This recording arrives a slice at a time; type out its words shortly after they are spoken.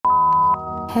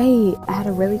Hey, I had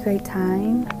a really great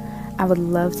time. I would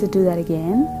love to do that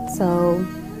again. So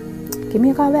give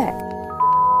me a call back.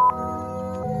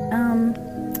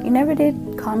 You never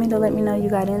did call me to let me know you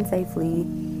got in safely.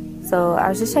 So I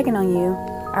was just checking on you.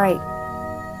 All right,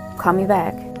 call me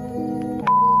back.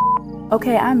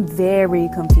 Okay, I'm very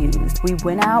confused. We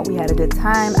went out, we had a good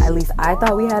time. At least I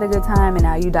thought we had a good time, and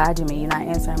now you dodging me. You're not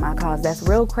answering my calls. That's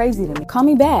real crazy to me. Call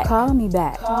me back. Call me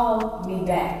back. Call me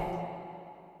back.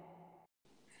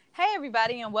 Hey,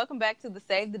 everybody, and welcome back to the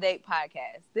Save the Date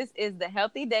podcast. This is the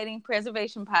Healthy Dating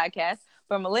Preservation podcast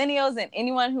for millennials and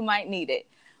anyone who might need it.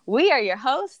 We are your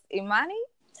hosts, Imani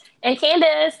and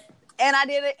Candace. And I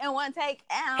did it in one take.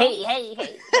 Ow.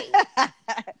 Hey. I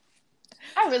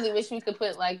really wish we could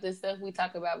put like the stuff we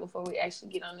talk about before we actually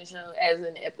get on the show as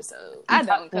an episode. I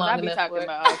don't, because I be talking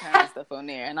about all kinds of stuff on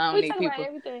there, and I don't need people. About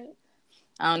everything.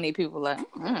 I don't need people like,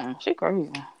 she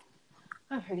crazy.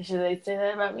 I'm pretty sure they say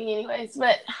that about me, anyways.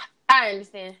 But I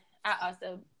understand. I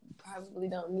also probably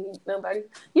don't need nobody.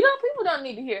 You know, people don't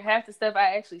need to hear half the stuff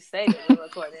I actually say when we're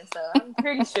recording. So I'm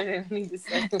pretty sure they need to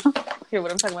hear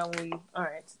what I'm talking about when we. All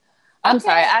right. I'm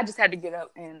sorry. I just had to get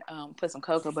up and put some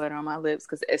cocoa butter on my lips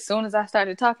because as soon as I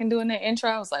started talking doing that intro,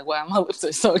 I was like, wow, my lips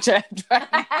are so chapped right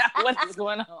now. What is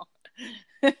going on?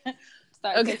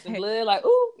 Started tasting blood, like,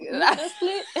 ooh, that's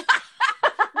split. I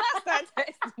started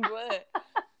tasting blood.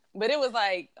 But it was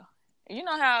like, you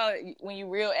know how when you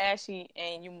real ashy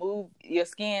and you move your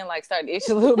skin, like, start to itch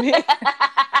a little bit?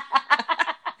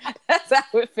 That's how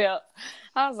it felt.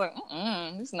 I was like,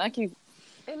 it's not cute.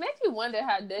 It makes you wonder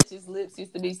how Dutch's lips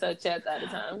used to be so chapped all the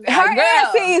time. Her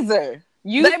and Caesar.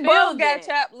 They both got that.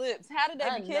 chapped lips. How did they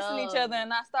be kissing each other and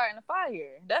not starting a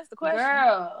fire? That's the question.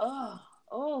 Girl,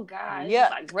 oh God. Yeah.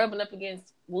 It's like rubbing up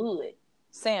against wood.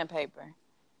 Sandpaper.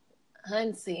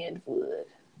 Unsand wood.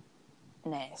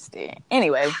 Nasty.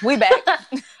 Anyway, we back.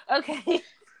 Okay.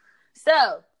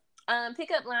 So,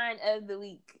 pickup line of the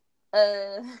week.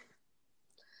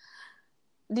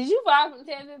 Did you fall from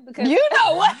Tevin? Because you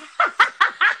know what?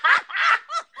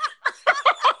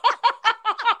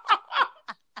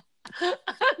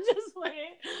 I'm just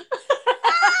playing.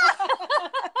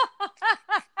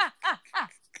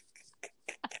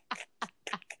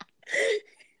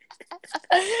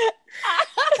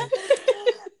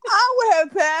 I would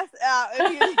have passed out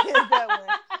if you did that one.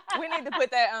 We need to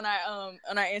put that on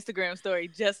our Instagram story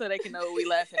just so they can know what we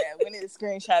laughing at. We need to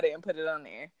screenshot it and put it on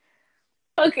there.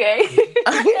 Okay.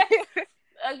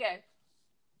 Okay.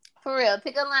 For real,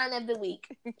 pick a line of the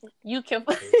week. You can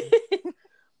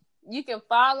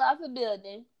fall off a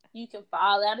building. You can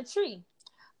fall out a tree.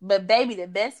 But baby, the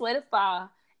best way to fall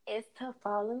is to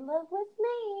fall in love with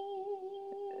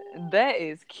me. That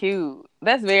is cute.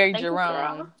 That's very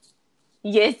Jerome.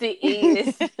 Yes, it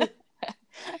is.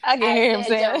 I can hear him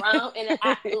saying, Jerome in the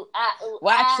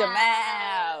watch your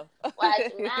mouth.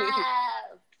 Watch your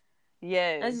mouth.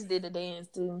 Yes. I just did the dance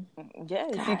too.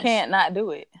 Yes, gosh. You can't not do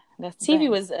it. That's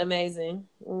TV was amazing.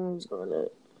 Was going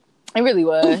up. It really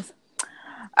was.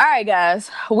 All right, guys.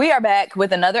 We are back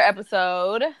with another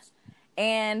episode.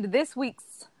 And this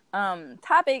week's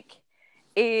topic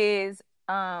is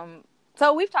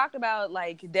so we've talked about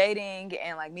like dating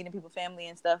and like meeting people's family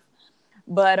and stuff.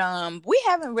 But we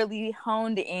haven't really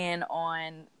honed in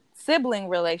on sibling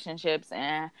relationships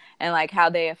and like how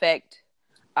they affect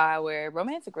our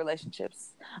romantic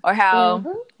relationships or how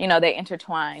you know they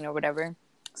intertwine or whatever.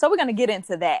 So we're gonna get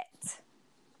into that.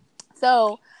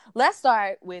 So let's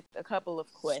start with a couple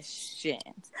of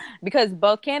questions because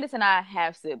both Candace and I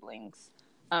have siblings.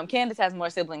 Candace has more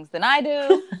siblings than I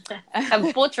do. I have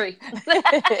a full tree.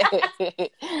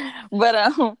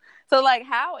 But so like,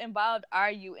 how involved are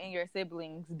you in your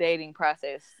siblings' dating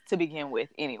process to begin with,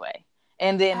 anyway?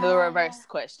 And then the reverse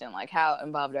question, like, how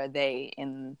involved are they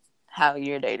in how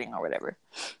you're dating or whatever?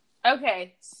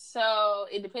 Okay, so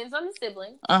it depends on the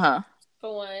sibling.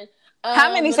 For one,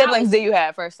 how many siblings do you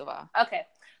have? First of all, okay,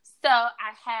 so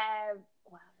I have.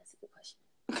 Wow, that's a good question.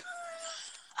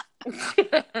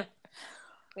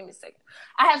 Give me a second.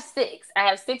 I have 6. I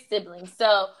have 6 siblings.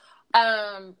 So,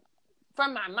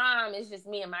 from my mom, it's just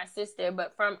me and my sister.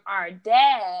 But from our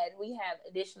dad, we have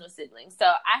additional siblings. So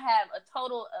I have a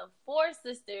total of 4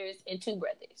 sisters and 2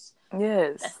 brothers.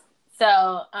 Yes.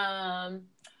 So,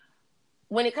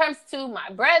 when it comes to my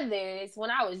brothers,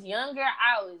 when I was younger,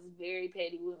 I was very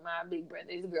petty with my big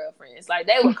brother's girlfriends. Like,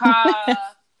 they would call,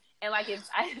 and like if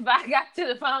I got to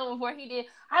the phone before he did,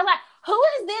 I like, who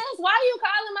is this? Why are you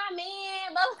calling my man?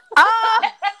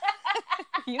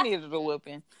 You needed a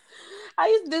whooping. I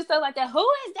used to do stuff like that. Who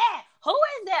is that? who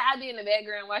is that? I'd be in the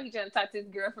background while he trying to talk to his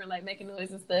girlfriend, like making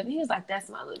noise and stuff. He was like, that's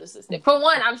my little sister. For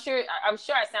one, I'm sure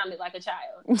I sounded like a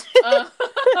child.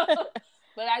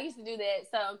 But I used to do that.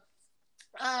 So,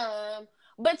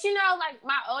 but you know, like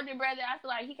my older brother, I feel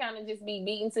like he kind of just be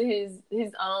beating to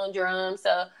his own drum. So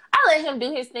I let him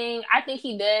do his thing. I think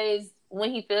he does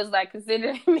when he feels like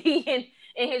considering me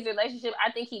in his relationship.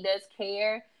 I think he does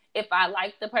care if I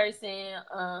like the person.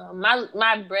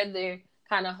 My brother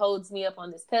kind of holds me up on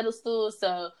this pedestal.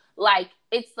 So like,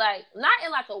 it's like, not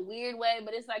in like a weird way,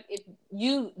 but it's like,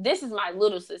 this is my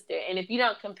little sister. And if you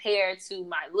don't compare to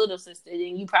my little sister,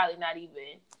 then you probably not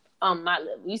even on my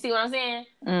level. You see what I'm saying?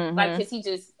 Mm-hmm. Like, cause he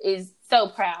just is so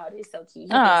proud. It's so cute. He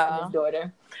thinks his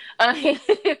daughter.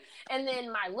 And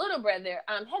then my little brother,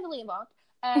 heavily involved.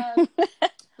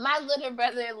 My little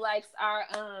brother likes our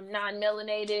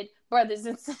non-melanated brothers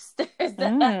and sisters.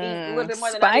 A little bit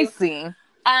more than spicy.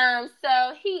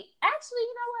 So he actually,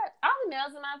 you know what? All the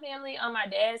males in my family on my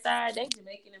dad's side, they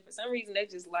Jamaican, and for some reason they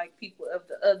just like people of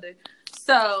the other,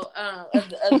 of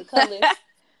the other colors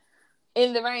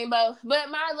in the rainbow.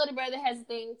 But my little brother has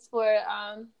things for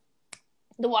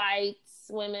the whites,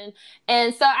 women,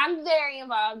 and so I'm very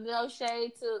involved. No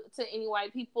shade to any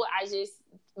white people.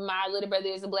 My little brother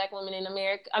is a black woman in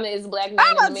America. I mean, is a black man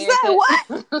in America. Say,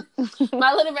 what?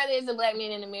 My little brother is a black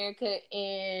man in America,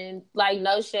 and like,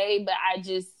 no shade, but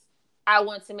I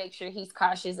want to make sure he's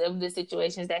cautious of the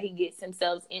situations that he gets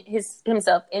himself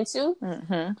into.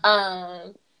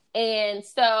 Mm-hmm. And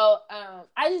so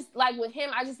I just, like, with him,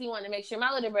 I just be wanting to make sure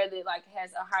my little brother like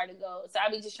has a heart of gold. So I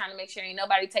be just trying to make sure ain't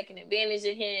nobody taking advantage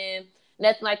of him.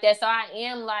 Nothing like that. So I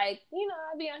am like, you know,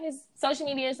 I be on his social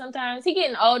media sometimes. He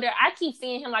getting older. I keep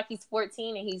seeing him like he's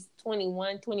 14 and he's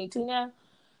 21, 22 now.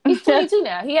 He's 22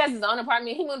 now. He has his own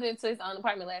apartment. He moved into his own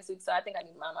apartment last week, so I think I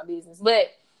need to mind my business.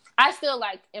 But I still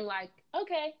am like,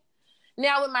 okay.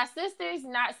 Now with my sisters,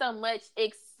 not so much,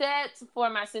 except for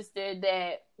my sister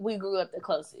that we grew up the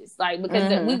closest. Like,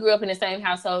 because we grew up in the same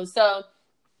household. So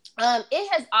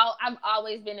I've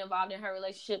always been involved in her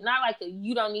relationship. Not like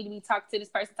you don't need to be talking to this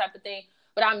person type of thing,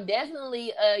 but I'm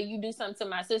definitely, you do something to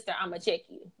my sister, I'm gonna check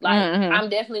you. Like, I'm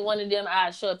definitely one of them.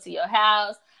 I show up to your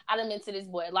house. I done been to this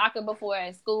boy locker before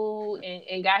at school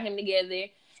and got him together.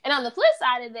 And on the flip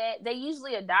side of that, they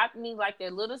usually adopt me like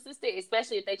their little sister,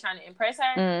 especially if they trying to impress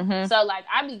her. So like,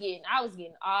 I was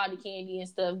getting all the candy and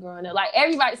stuff growing up. Like,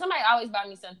 somebody always buy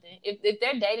me something. If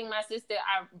they're dating my sister,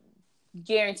 I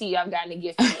guarantee you I've gotten a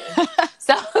gift from them.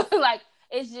 So like,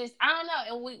 it's just, I don't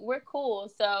know, and we're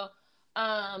cool. So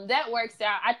that works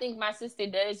out. I think my sister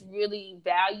does really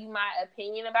value my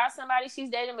opinion about somebody she's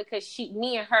dating, because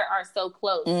me and her are so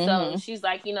close. So she's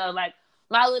like, you know, like,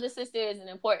 my little sister is an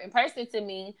important person to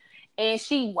me, and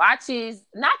she watches,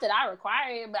 not that I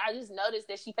require it, but I just noticed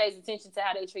that she pays attention to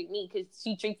how they treat me, because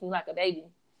she treats me like a baby,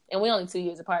 and we're only 2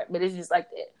 years apart, but it's just like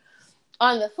that.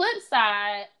 On the flip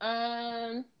side,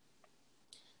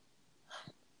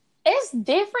 it's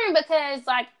different, because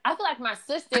like, I feel like my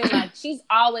sister, like, she's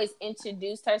always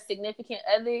introduced her significant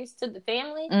others to the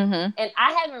family, and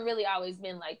I haven't really always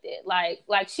been like that.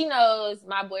 Like she knows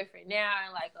my boyfriend now,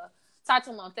 and like talk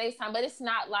to him on FaceTime, but it's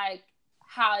not like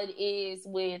how it is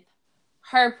with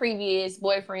her previous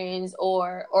boyfriends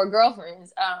or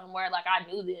girlfriends, where like I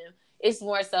knew them. It's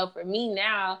more so for me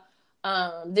now.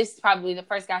 This is probably the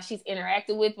first guy she's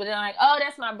interacted with, but then like, oh,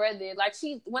 that's my brother. Like,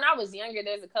 when I was younger,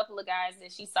 there's a couple of guys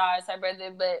that she saw as her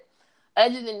brother, but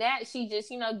other than that, she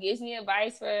just, you know, gives me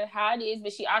advice for how it is,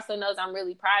 but she also knows I'm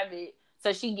really private,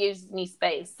 so she gives me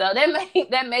space. So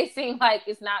that may seem like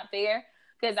it's not fair,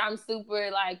 because I'm super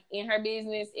like in her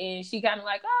business, and she kind of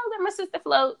like, oh, let my sister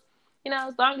float, you know,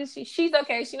 as long as she's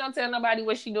okay. She don't tell nobody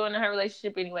what she's doing in her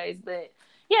relationship anyways. But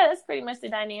yeah, that's pretty much the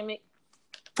dynamic.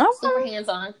 Okay. Super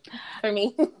hands-on for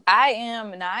me. I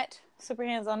am not super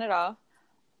hands-on at all.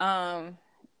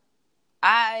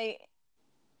 I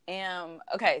am,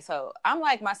 okay, so I'm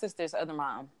like my sister's other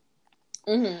mom.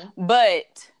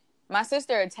 But my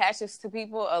sister attaches to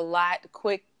people a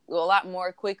lot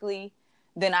more quickly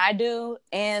than I do,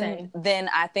 and than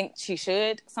I think she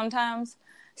should sometimes.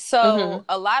 So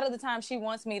a lot of the time she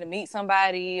wants me to meet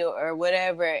somebody or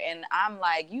whatever, and I'm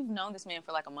like, you've known this man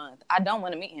for like a month. I don't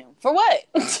want to meet him. For what?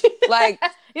 Like,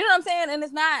 you know what I'm saying? And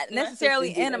it's not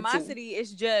necessarily animosity.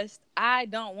 It's just, I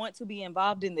don't want to be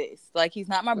involved in this. Like, he's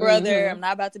not my brother. I'm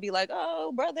not about to be like,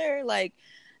 oh, brother. Like,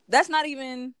 that's not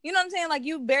even, you know what I'm saying? Like,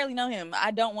 you barely know him.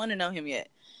 I don't want to know him yet.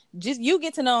 Just, you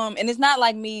get to know him, and it's not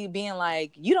like me being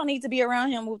like, you don't need to be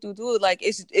around him. Like,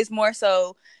 it's more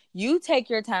so, you take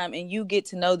your time and you get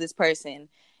to know this person,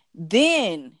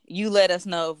 then you let us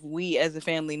know if we as a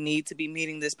family need to be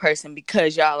meeting this person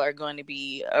because y'all are going to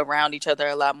be around each other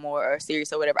a lot more or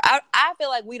serious or whatever. I feel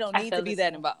like we don't need to be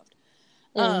that involved.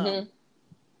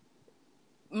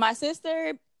 My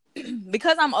sister,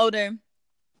 because I'm older,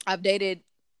 I've dated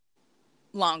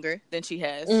longer than she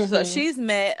has. So she's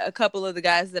met a couple of the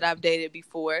guys that I've dated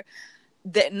before.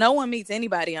 That no one meets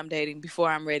anybody I'm dating before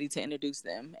I'm ready to introduce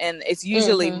them. And it's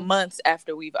usually months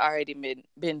after we've already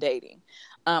been dating.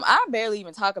 I barely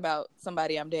even talk about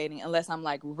somebody I'm dating unless I'm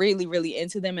like really, really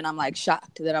into them and I'm like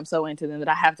shocked that I'm so into them that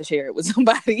I have to share it with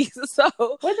somebody. So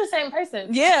we're the same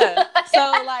person. Yeah.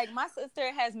 So like my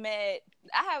sister has met,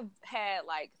 I have had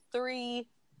like 3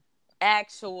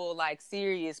 actual like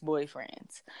serious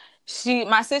boyfriends.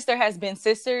 My sister has been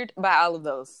sistered by all of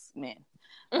those men.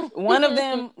 One of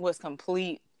them was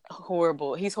complete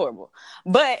horrible. He's horrible.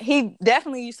 But he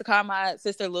definitely used to call my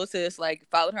sister little sis, like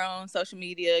followed her on social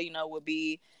media, would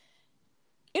be,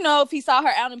 if he saw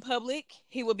her out in public,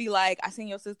 he would be like, I seen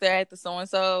your sister at the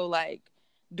so-and-so, like,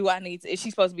 is she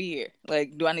supposed to be here?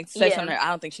 Like, do I need to say something to her? I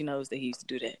don't think she knows that he used to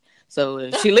do that. So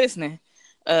if she listening,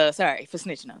 sorry for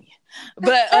snitching on you.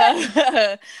 But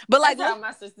like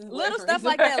little stuff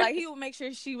like that, like he would make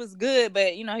sure she was good,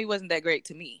 but he wasn't that great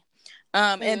to me.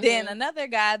 And then another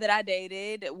guy that I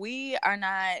dated, we are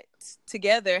not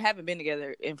together, haven't been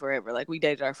together in forever. Like we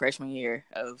dated our freshman year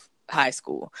of high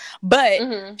school, but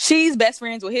she's best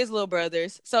friends with his little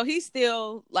brothers. So he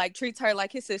still like treats her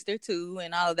like his sister too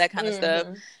and all of that kind of stuff.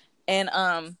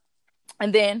 And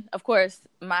then of course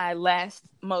my last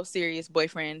most serious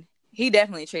boyfriend, he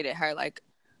definitely treated her like,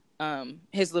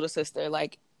 his little sister.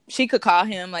 Like she could call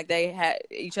him, like they had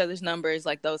each other's numbers,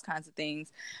 like those kinds of things.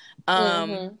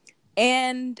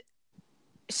 And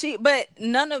but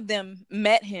none of them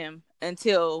met him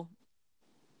until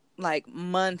like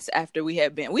months after we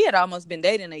had almost been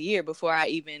dating a year before I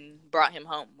even brought him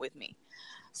home with me.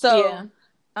 So,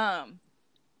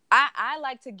 I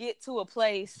like to get to a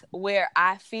place where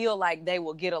I feel like they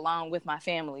will get along with my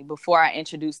family before I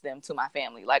introduce them to my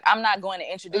family. Like I'm not going to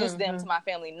introduce them to my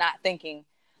family not thinking,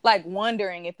 like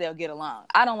wondering if they'll get along.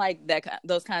 I don't like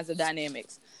those kinds of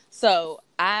dynamics. So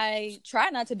I try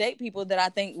not to date people that I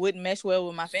think wouldn't mesh well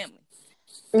with my family.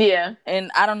 Yeah.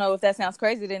 And I don't know if that sounds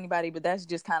crazy to anybody, but that's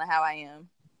just kind of how I am.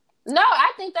 No,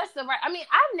 I think that's the right. I mean,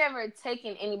 I've never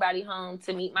taken anybody home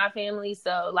to meet my family.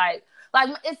 So like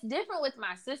it's different with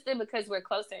my sister because we're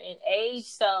closer in age.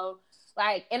 So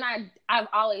like, and I've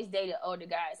always dated older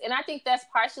guys. And I think that's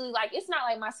partially like, it's not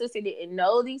like my sister didn't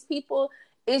know these people.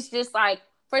 It's just like,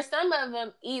 for some of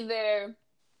them, either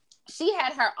she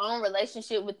had her own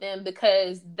relationship with them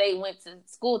because they went to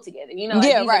school together. Like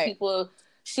these are people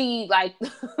she like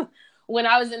when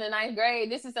I was in the 9th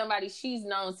grade, this is somebody she's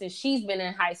known since she's been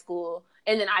in high school.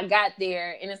 And then I got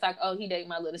there and it's like, oh, he dated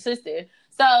my little sister.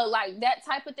 So like that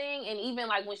type of thing. And even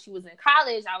like when she was in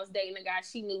college, I was dating a guy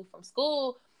she knew from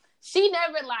school. She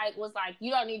never like was like,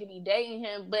 you don't need to be dating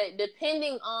him. But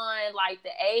depending on like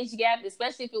the age gap,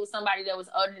 especially if it was somebody that was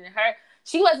older than her,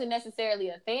 she wasn't necessarily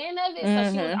a fan of it.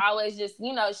 So she was always just,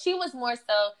 she was more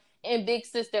so in big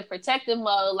sister protective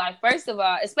mode. Like, first of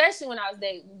all, especially when I was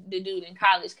dating the dude in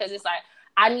college, because it's like,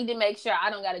 I need to make sure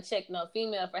I don't got to check no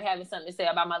female for having something to say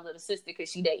about my little sister because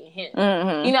she dating him.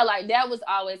 Like that was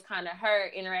always kind of her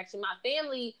interaction. My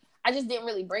family, I just didn't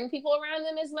really bring people around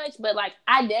them as much, but like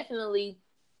I definitely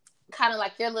kind of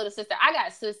like your little sister. I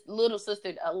got little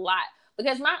sistered a lot.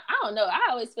 Because I don't know, I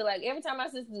always feel like every time my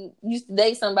sister used to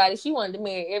date somebody, she wanted to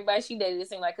marry everybody she dated. It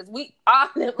seemed like, because we all,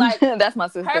 like, that's my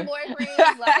sister. Her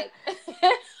boyfriends,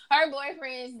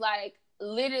 like,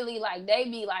 literally, like, they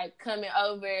be, like, coming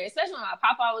over, especially when my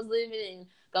papa was living, and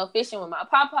go fishing with my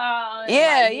papa.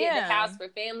 And, like, be at the house for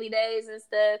family days and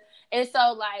stuff. And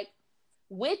so, like,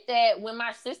 with that, when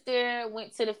my sister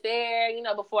went to the fair,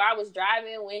 before I was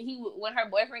driving, when her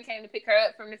boyfriend came to pick her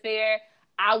up from the fair,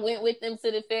 I went with them to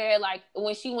the fair. Like,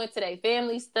 when she went to their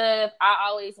family stuff, I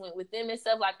always went with them and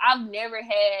stuff. Like, I've never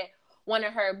had one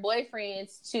of her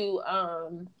boyfriends to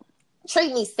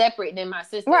treat me separate than my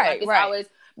sister. Right, like, it's always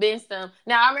been some.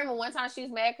 Now, I remember one time she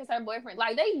was mad because her boyfriend,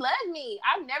 like, they love me.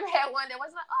 I've never had one that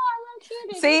was like, oh, I love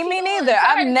Candy. See, me neither.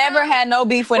 I've never had no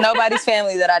beef with nobody's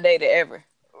family that I dated ever.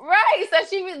 Right, so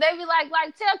they be like,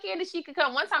 tell Candy she could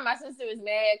come. One time my sister was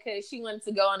mad because she wanted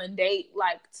to go on a date,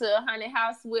 like, to a haunted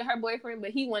house with her boyfriend, but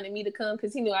he wanted me to come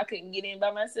because he knew I couldn't get in by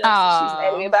myself. So she was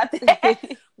mad at me about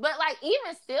that. But, like,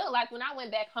 even still, like, when I went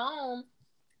back home,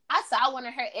 I saw one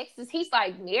of her exes. He's,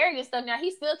 like, married and stuff now. He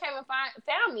still came and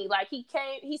found me. Like, he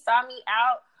saw me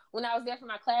out when I was there for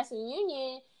my class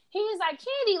reunion. He was like,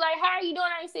 Candy, like, how are you doing?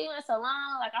 I ain't seen you in so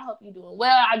long. Like, I hope you're doing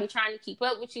well. I be trying to keep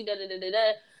up with you,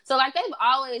 da-da-da-da-da. So like they've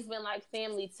always been like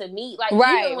family to me. Like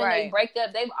Right, even when right. they break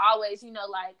up, they've always, you know,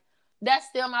 like that's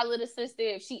still my little sister.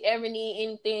 If she ever need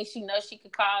anything, she knows she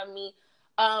could call me.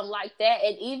 Like that.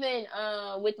 And even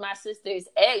with my sister's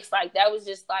ex, like that was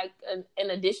just like an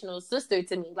additional sister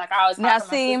to me. Like I always call her my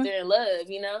sister in love,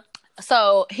 you know?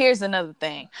 So here's another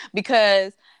thing,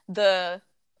 because the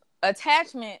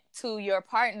attachment to your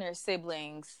partner's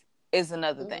siblings is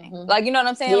another thing. Mm-hmm. Like, you know what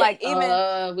I'm saying? Yeah. Like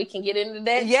even we can get into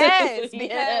that. yes, too.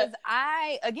 because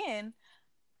I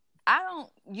don't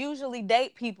usually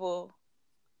date people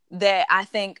that I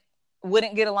think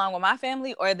wouldn't get along with my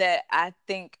family, or that I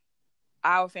think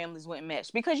our families wouldn't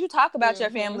mesh, because you talk about your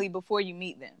family before you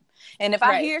meet them. And if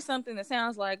I hear something that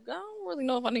sounds like, I don't really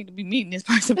know if I need to be meeting this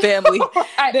person's family,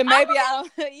 then maybe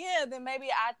then maybe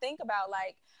I think about,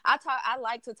 like, I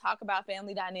like to talk about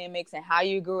family dynamics and how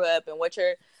you grew up and what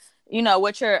your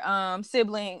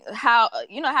sibling, how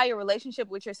your relationship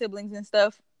with your siblings and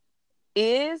stuff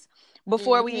is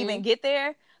before we even get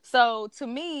there. So to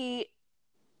me,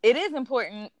 it is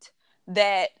important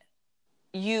that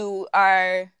you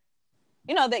are,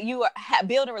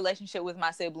 build a relationship with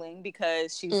my sibling,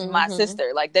 because she's my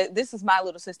sister. Like this is my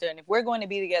little sister, and if we're going to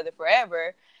be together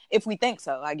forever, if we think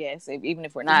so, I guess, even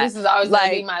if we're not, this is always like,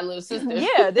 going to be my little sister.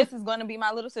 Yeah, this is going to be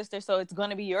my little sister, so it's going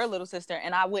to be your little sister,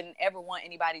 and I wouldn't ever want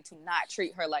anybody to not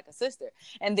treat her like a sister.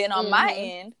 And then on my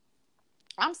end,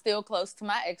 I'm still close to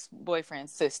my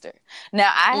ex-boyfriend's sister.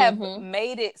 Now, I have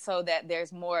made it so that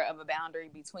there's more of a boundary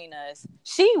between us.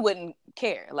 She wouldn't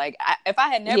care. Like, if I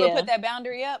had never put that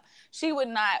boundary up, she would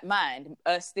not mind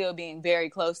us still being very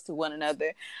close to one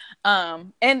another.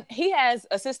 And he has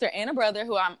a sister and a brother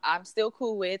who I'm still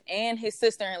cool with, and his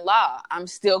sister-in-law, I'm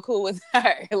still cool with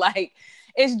her. Like,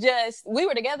 it's just, we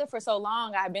were together for so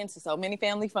long. I've been to so many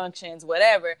family functions,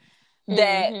 whatever,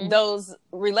 that those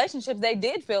relationships, they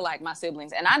did feel like my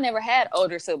siblings. And I never had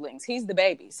older siblings. He's the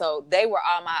baby, so they were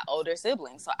all my older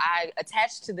siblings, so I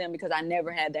attached to them because I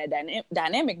never had that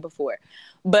dynamic before.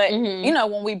 But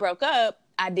when we broke up,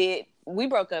 we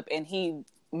broke up and he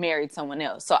married someone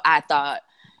else, so I thought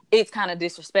it's kind of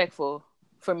disrespectful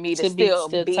for me to still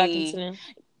be talking to them.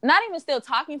 Not even still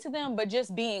talking to them, but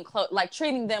just being close, like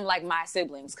treating them like my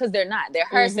siblings, because they're not. They're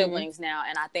her siblings now,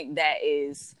 and I think that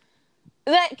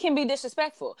can be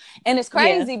disrespectful. And it's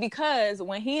crazy because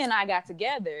when he and I got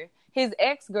together, his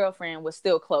ex-girlfriend was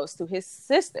still close to his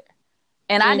sister.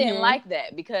 And I didn't like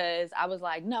that, because I was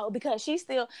like, no, because she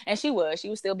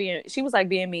was like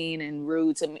being mean and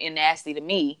rude and nasty to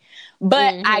me.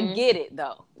 But I get it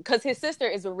though, because his sister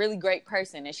is a really great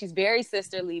person, and she's very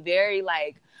sisterly, very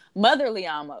like motherly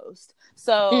almost.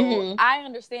 So I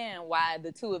understand why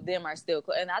the two of them are still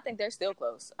close. And I think they're still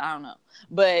close. I don't know.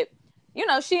 But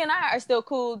she and I are still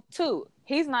cool too.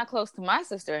 He's not close to my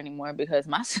sister anymore, because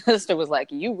my sister was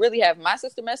like, you really have my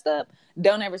sister messed up?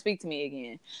 Don't ever speak to me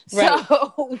again. Right.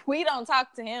 So we don't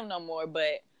talk to him no more.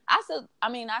 But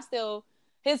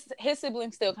his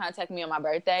siblings still contact me on my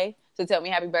birthday to tell me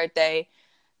happy birthday.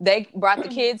 They brought the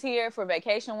kids here for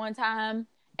vacation one time,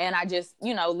 and I just,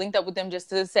 linked up with them just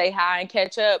to say hi and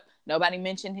catch up. Nobody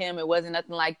mentioned him. It wasn't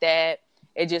nothing like that.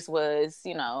 It just was,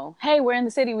 hey, we're in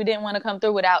the city. We didn't want to come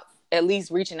through without at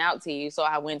least reaching out to you. So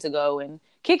I went to go and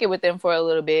kick it with them for a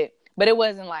little bit. But it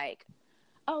wasn't like,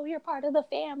 oh, you're part of the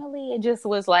family. It just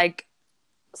was like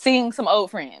seeing some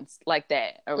old friends like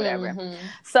that or whatever.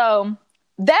 So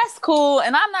that's cool.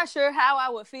 And I'm not sure how I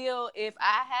would feel if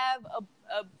I have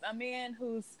a man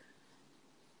whose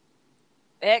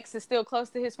ex is still close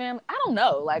to his family. I don't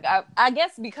know. Like, I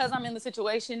guess because I'm in the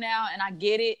situation now and I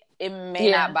get it, it may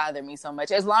not bother me so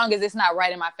much, as long as it's not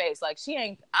right in my face. Like,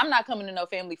 I'm not coming to no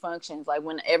family functions. Like,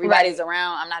 when everybody's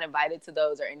around, I'm not invited to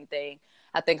those or anything.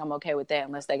 I think I'm okay with that,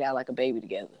 unless they got like a baby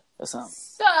together or something.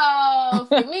 So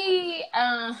for me,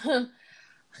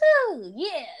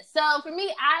 so for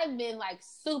me, I've been like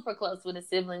super close with a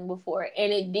sibling before,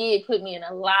 and it did put me in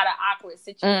a lot of awkward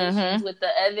situations with the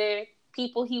other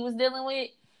people he was dealing with.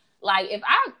 Like, if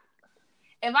I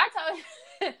told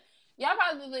y'all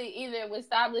probably either would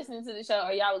stop listening to the show,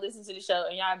 or y'all would listen to the show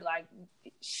and y'all be like,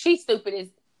 she's stupid as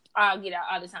I'll get out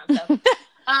all the time. So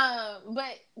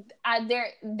but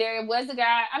there was a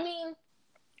guy, I mean,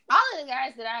 all of the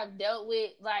guys that I've dealt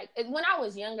with, like, when I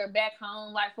was younger back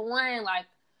home, like, for one, like,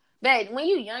 but when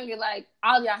you younger, like,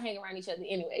 all of y'all hang around each other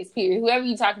anyways, period. Whoever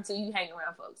you talking to, you hang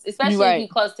around folks. Especially if you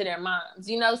close to their moms,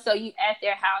 so you at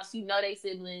their house, they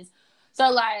siblings. So,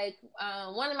 like,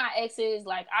 one of my exes,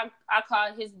 like, I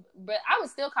call his, but I would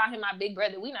still call him my big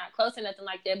brother. We not close or nothing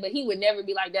like that, but he would never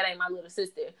be like, that ain't my little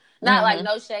sister. Not like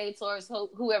no shade towards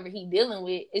whoever he dealing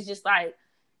with. It's just like,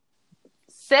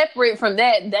 separate from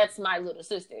that, that's my little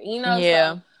sister,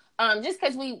 Yeah. So, just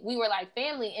because we were like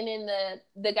family. And then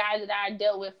the guy that I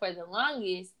dealt with for the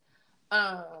longest,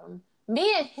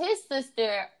 me and his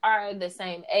sister are the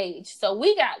same age, so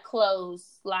we got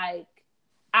close like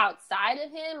outside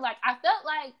of him. Like I felt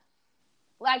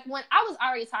like when I was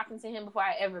already talking to him before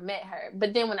I ever met her,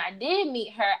 but then when I did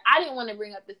meet her, I didn't want to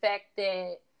bring up the fact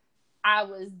that I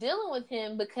was dealing with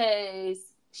him because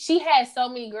she had so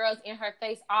many girls in her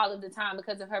face all of the time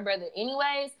because of her brother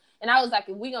anyways. And I was like,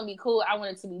 if we gonna be cool, I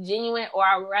want it to be genuine, or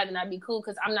I would rather not be cool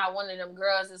because I'm not one of them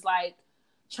girls that's like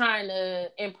trying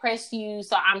to impress you,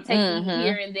 so I'm taking you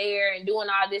here and there and doing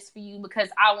all this for you because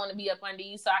I want to be up under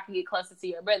you so I can get closer to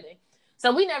your brother.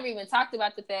 So we never even talked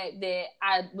about the fact that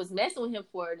I was messing with him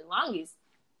for the longest.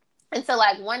 And so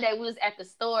like one day we was at the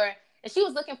store and she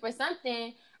was looking for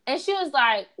something and she was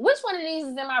like, which one of these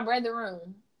is in my brother's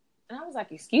room? And I was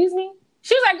like, excuse me?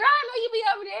 She was like, girl, I know you be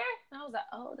over there. And I was like,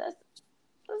 oh, that's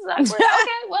awkward.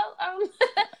 Okay, well,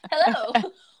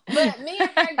 hello. But me and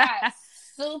her got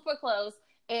super close.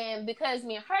 And because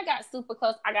me and her got super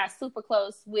close, I got super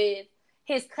close with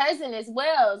his cousin as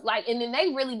well. Like, and then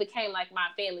they really became like my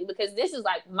family because this is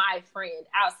like my friend.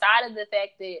 Outside of the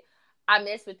fact that I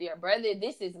mess with your brother,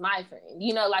 this is my friend.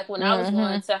 You know, like when I was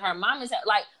going to her mama's house,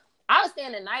 like I was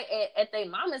staying the night at their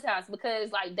mama's house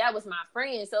because like that was my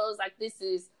friend. So it was like, this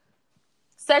is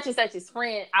such and such his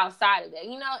friend outside of that,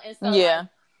 you know? And so like,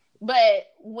 but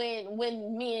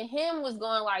when me and him was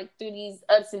going like through these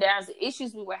ups and downs, the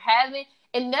issues we were having,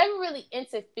 it never really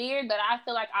interfered, but I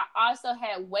feel like I also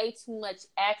had way too much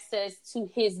access to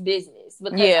his business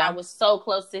because I was so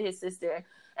close to his sister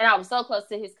and I was so close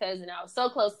to his cousin. I was so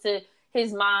close to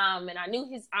his mom and I knew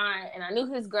his aunt and I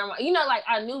knew his grandma. You know, like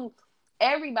I knew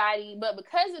everybody, but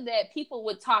because of that, people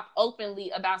would talk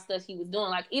openly about stuff he was doing.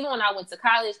 Like even when I went to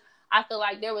college, I feel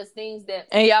like there was things that...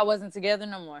 And y'all wasn't together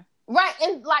no more. Right,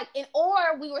 and like,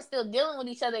 or we were still dealing with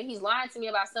each other. He's lying to me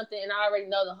about something, and I already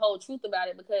know the whole truth about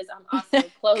it because I'm also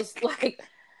close, like, to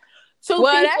people.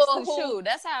 Well, that's the truth.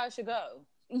 That's how it should go.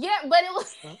 Yeah, but it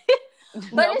was,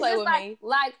 but it's just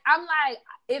like I'm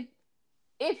like,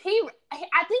 if he,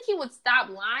 I think he would stop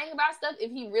lying about stuff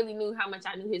if he really knew how much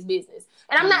I knew his business.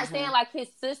 And I'm not saying like his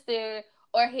sister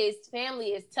or his family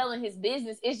is telling his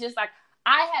business. It's just like,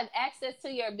 I have access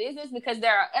to your business because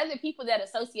there are other people that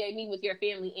associate me with your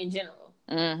family in general.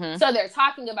 So they're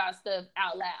talking about stuff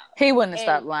out loud. He wouldn't have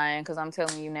stopped lying because I'm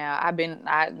telling you now, wouldn't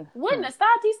have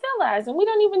stopped. He still lies, and we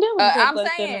don't even do it. I'm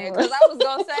saying because I was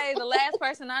gonna say the last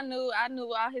person I knew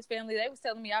all his family. They was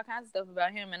telling me all kinds of stuff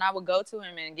about him, and I would go to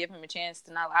him and give him a chance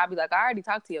to not lie. I'd be like, I already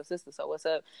talked to your sister, so what's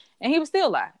up? And he would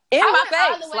still lie in my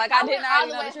face, like I didn't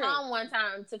already know the truth. Home one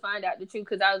time to find out the truth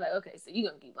because I was like, okay, so you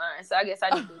gonna keep lying, so I guess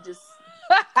I need to just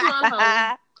come on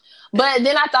home. But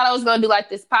then I thought I was going to do like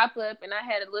this pop-up and I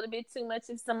had a little bit too much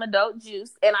of some adult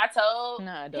juice. And I told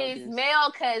his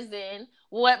male cousin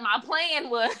what my plan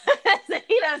was.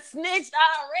 He done snitched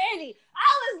already.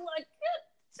 I was like,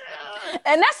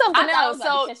 and that's something else.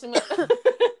 So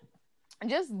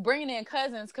just bringing in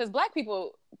cousins, because Black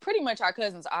people, pretty much our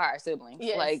cousins are our siblings.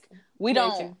 Yes. Like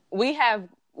we have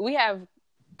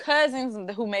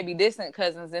cousins who may be distant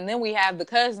cousins, and then we have the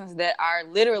cousins that are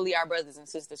literally our brothers and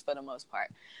sisters for the most part.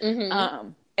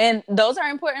 And those are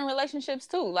important relationships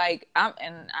too. Like I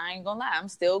ain't gonna lie, I'm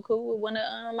still cool with one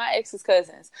of my ex's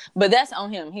cousins, but that's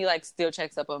on him. He like still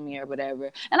checks up on me or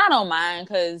whatever, and I don't mind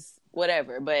because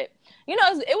whatever. But you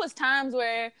know, it was times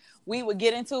where we would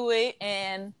get into it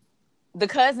and the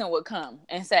cousin would come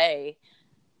and say,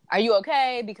 are you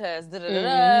okay? Because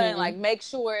and like make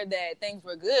sure that things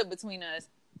were good between us.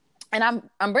 And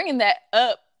I'm bringing that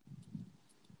up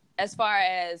as far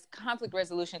as conflict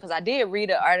resolution because I did read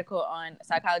an article on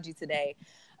Psychology Today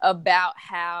about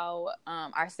how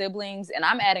our siblings, and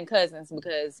I'm adding cousins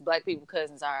because Black people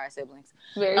cousins are our siblings.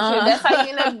 Very true. That's how you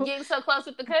end up getting so close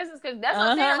with the cousins because that's what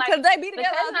I'm saying. Because they be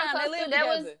together all the time. They live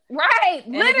together. Right.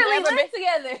 And literally live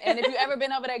together. And if you ever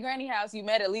been over that granny house, you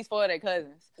met at least 4 of their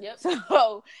cousins. Yep.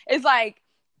 So it's like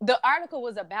the article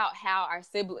was about how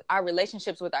our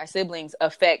relationships with our siblings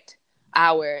affect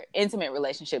our intimate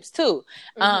relationships too.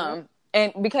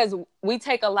 And because we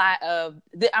take a lot of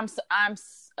I'm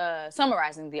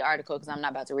summarizing the article because I'm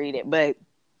not about to read it, but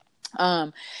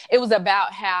it was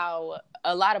about how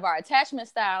a lot of our attachment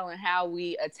style and how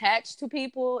we attach to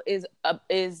people is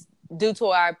due to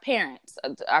our parents,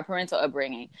 our parental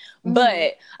upbringing.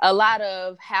 But a lot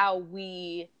of how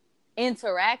we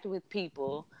interact with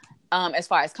people, as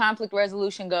far as conflict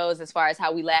resolution goes, as far as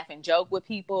how we laugh and joke with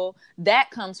people,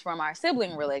 that comes from our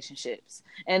sibling relationships.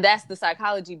 And that's the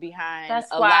psychology behind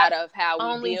lot of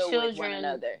how we deal with one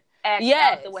another. act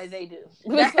Yes. out the way they do.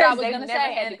 That's what I was They've going to never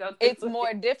say. had And to go through it's it.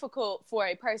 more difficult for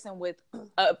a person with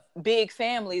a big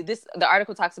family. The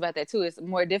article talks about that too. It's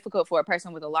more difficult for a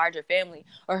person with a larger family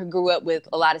or who grew up with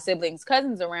a lot of siblings,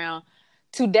 cousins around,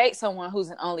 to date someone who's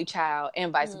an only child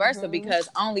and vice versa, because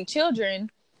only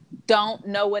children don't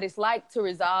know what it's like to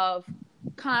resolve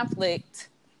conflict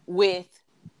with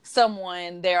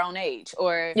someone their own age,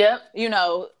 or you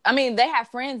know, I mean, they have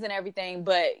friends and everything,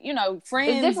 but you know,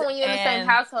 friends, it's different when you're in the same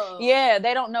household. Yeah,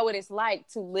 they don't know what it's like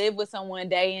to live with someone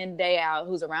day in, day out,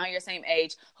 who's around your same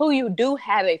age, who you do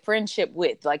have a friendship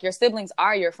with. Like, your siblings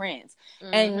are your friends,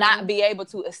 and not be able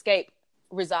to escape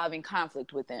resolving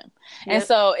conflict with them. And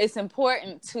so it's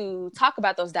important to talk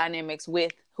about those dynamics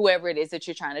with whoever it is that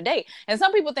you're trying to date. And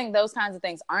some people think those kinds of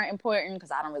things aren't important because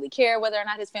I don't really care whether or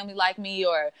not his family like me,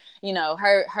 or, you know,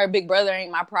 her big brother ain't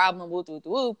my problem, woo, woo,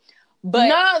 woo. But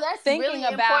no, that's thinking really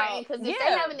about, important, because if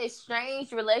they have an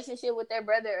estranged relationship with their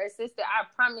brother or sister, I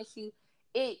promise you,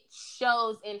 it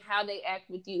shows in how they act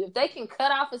with you. If they can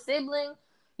cut off a sibling,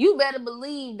 you better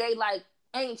believe they like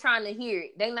ain't trying to hear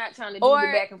it. They not trying to do the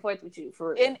back and forth with you,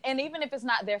 for real. And even if it's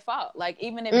not their fault, like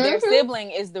even if their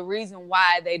sibling is the reason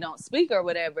why they don't speak or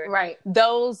whatever, right?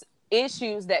 Those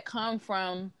issues that come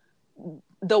from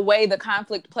the way the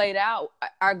conflict played out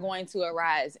are going to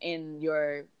arise in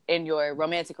your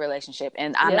romantic relationship.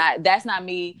 And that's not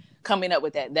me coming up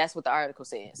with that. That's what the article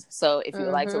says. So if you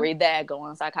would like to read that, go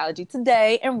on Psychology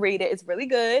Today and read it. It's really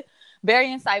good, very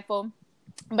insightful.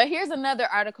 But here's another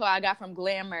article I got from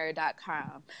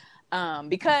glamour.com.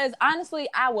 Because honestly,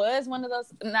 am one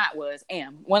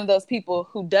of those people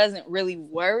who doesn't really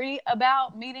worry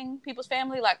about meeting people's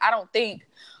family. Like, I don't think,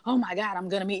 oh my God, I'm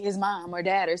going to meet his mom or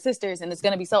dad or sisters and it's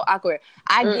going to be so awkward.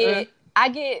 I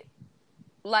get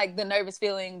like the nervous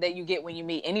feeling that you get when you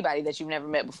meet anybody that you've never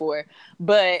met before,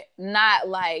 but not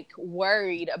like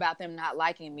worried about them not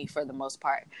liking me for the most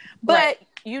part. But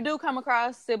you do come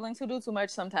across siblings who do too much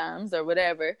sometimes or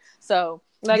whatever. So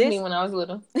me when I was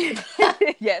little.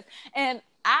 Yes. And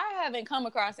I haven't come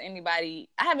across anybody,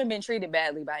 I haven't been treated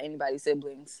badly by anybody's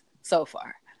siblings so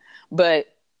far,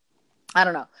 but I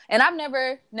don't know. And I've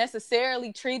never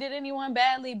necessarily treated anyone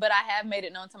badly, but I have made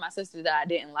it known to my sister that I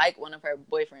didn't like one of her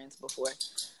boyfriends before.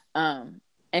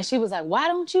 And she was like, why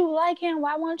don't you like him?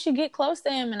 Why won't you get close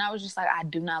to him? And I was just like, I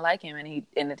do not like him.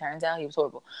 And it turns out he was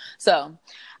horrible. So,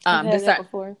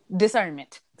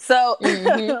 discernment. So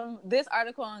this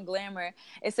article on Glamour,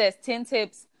 it says 10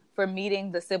 tips for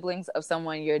meeting the siblings of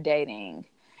someone you're dating.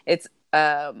 It's,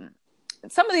 some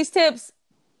of these tips,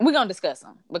 we're going to discuss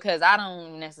them because I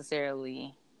don't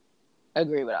necessarily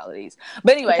agree with all of these.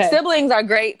 But anyway, siblings are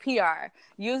great PR.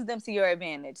 Use them to your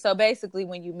advantage. So basically,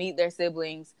 when you meet their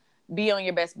siblings, be on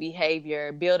your best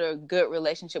behavior, build a good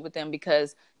relationship with them,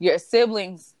 because the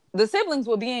siblings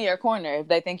will be in your corner if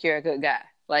they think you're a good guy,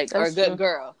 like, or a good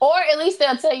girl. Or at least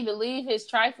they'll tell you to leave his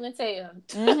trifling tail.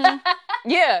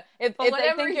 Yeah. If they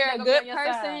think you're a good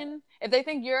person, if they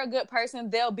think you're a good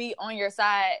person, they'll be on your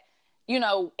side, you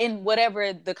know, in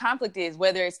whatever the conflict is,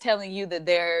 whether it's telling you that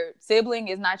their sibling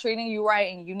is not treating you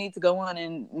right and you need to go on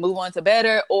and move on to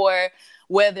better, or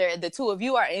whether the two of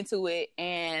you are into it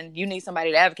and you need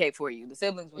somebody to advocate for you. The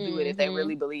siblings will do it if they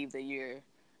really believe that you're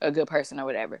a good person or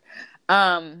whatever.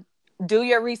 Do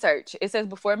your research. It says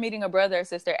before meeting a brother or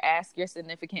sister, ask your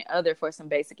significant other for some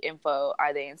basic info.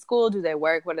 Are they in school? Do they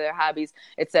work? What are their hobbies?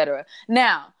 Etc.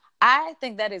 Now, I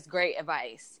think that is great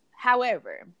advice.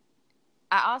 However,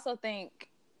 I also think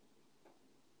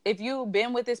if you've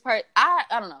been with this person, I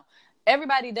don't know.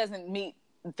 Everybody doesn't meet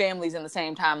families in the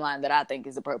same timeline that I think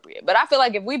is appropriate. But I feel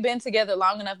like if we've been together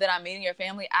long enough that I'm meeting your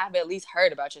family, I've at least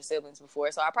heard about your siblings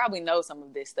before. So I probably know some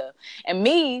of this stuff. And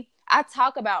I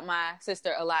talk about my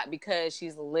sister a lot because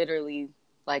she's literally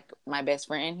like my best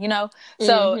friend, you know?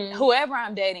 So whoever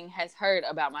I'm dating has heard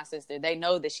about my sister. They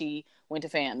know that she went to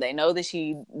fam. They know that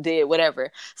she did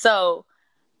whatever. So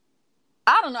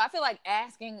I don't know. I feel like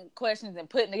asking questions and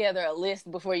putting together a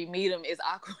list before you meet them is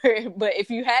awkward. But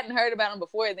if you hadn't heard about them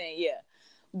before, then yeah.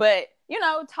 But, you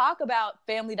know, talk about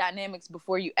family dynamics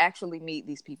before you actually meet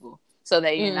these people so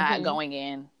that you're not going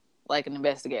in like an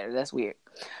investigator. That's weird.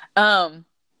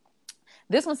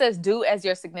 This one says, do as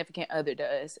your significant other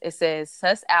does. It says,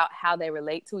 suss out how they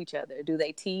relate to each other. Do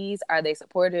they tease? Are they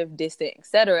supportive, distant,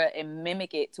 etc.? And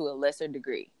mimic it to a lesser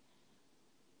degree.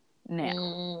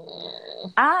 Now,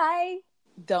 I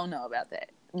don't know about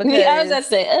that. Because I was going to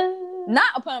say,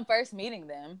 not upon first meeting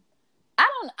them.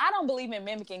 I don't believe in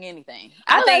mimicking anything.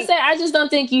 I just don't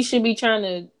think you should be trying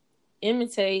to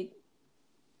imitate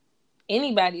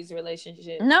anybody's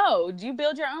relationship. No, you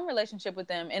build your own relationship with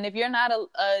them. And if you're not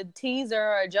a teaser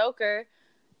or a joker,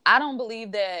 I don't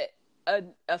believe that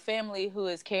a family who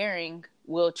is caring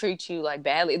will treat you like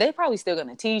badly, they're probably still going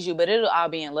to tease you, but it'll all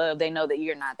be in love. They know that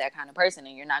you're not that kind of person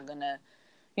and you're not going to,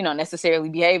 necessarily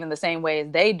behave in the same way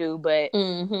as they do. But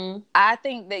I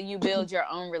think that you build your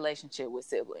own relationship with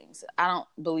siblings. I don't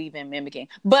believe in mimicking,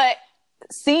 but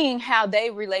seeing how they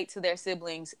relate to their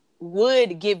siblings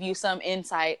would give you some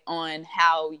insight on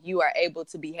how you are able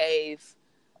to behave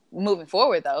moving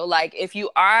forward, though. Like, if you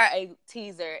are a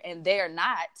teaser and they're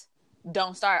not,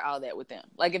 don't start all that with them.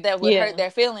 Like, if that would hurt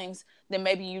their feelings, then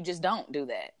maybe you just don't do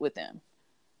that with them.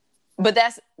 But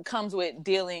that comes with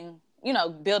building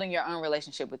your own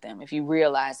relationship with them. If you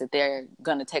realize that they're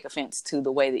going to take offense to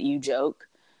the way that you joke,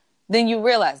 then you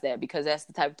realize that, because that's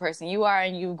the type of person you are,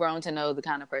 and you've grown to know the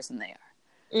kind of person they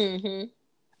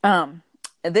are.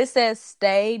 This says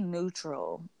stay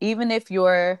neutral. Even if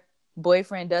your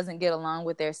boyfriend doesn't get along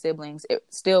with their siblings, it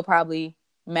still probably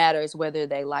matters whether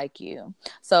they like you.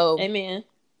 So, amen.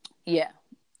 Yeah.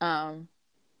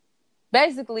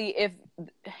 Basically, if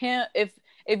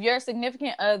your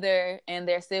significant other and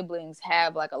their siblings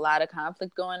have like a lot of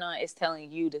conflict going on, it's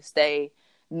telling you to stay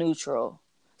neutral.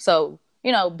 So,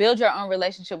 build your own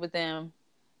relationship with them.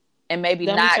 And maybe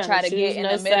not try to get in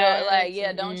the middle. Sides.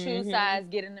 Like, don't choose sides,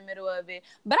 get in the middle of it.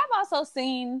 But I've also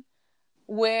seen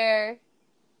where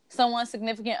someone's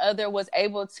significant other was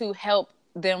able to help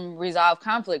them resolve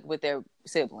conflict with their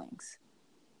siblings.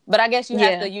 But I guess you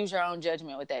have to use your own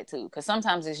judgment with that too. Because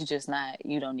sometimes it's just not,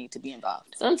 you don't need to be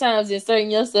involved. Sometimes you're certain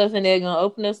your stuff and they're going to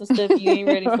open up some stuff you ain't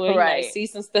ready for. You might see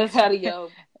some stuff out of your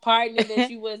partner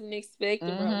that you wasn't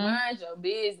expecting. Bro, mind your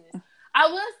business. I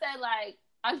will say,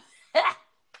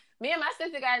 me and my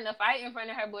sister got in a fight in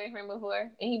front of her boyfriend before, and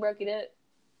he broke it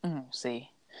up. See,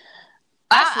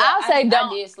 I'll say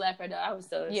don't. I did slap her though. I was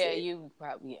so upset. Yeah, you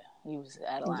probably you was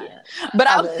out of line. Yeah, but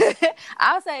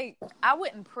I'll say I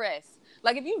wouldn't press.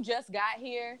 Like, if you just got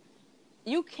here,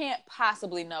 you can't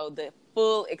possibly know the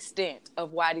full extent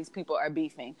of why these people are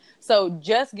beefing. So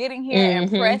just getting here and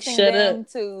pressing them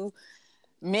to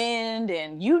mend,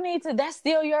 and that's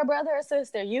still your brother or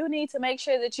sister. You need to make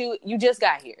sure that you just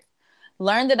got here.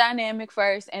 Learn the dynamic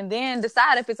first, and then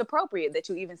decide if it's appropriate that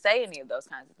you even say any of those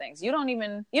kinds of things. You don't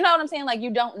even, you know what I'm saying? Like, you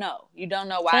don't know. You don't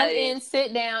know why. Come in,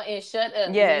 sit down, and shut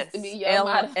up. Yes.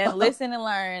 And listen and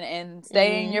learn and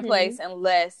stay in your place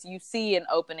unless you see an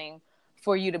opening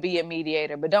for you to be a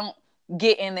mediator. But don't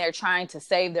get in there trying to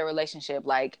save their relationship.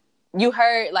 Like, you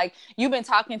heard, like, you've been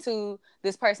talking to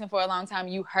this person for a long time.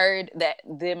 You heard that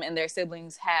them and their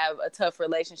siblings have a tough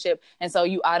relationship. And so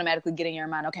you automatically get in your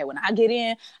mind, okay, when I get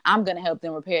in, I'm going to help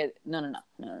them repair it. No.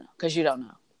 Because you don't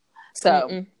know.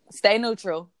 So stay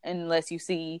neutral unless you're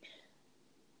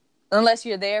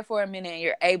there for a minute and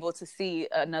you're able to see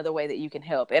another way that you can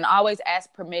help. And always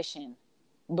ask permission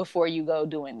before you go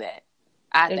doing that.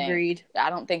 Agreed. I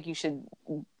don't think you should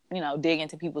dig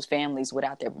into people's families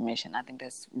without their permission. I think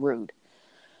that's rude.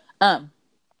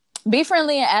 Be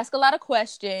friendly and ask a lot of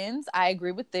questions. I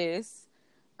agree with this.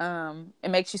 It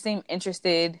makes you seem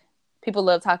interested. People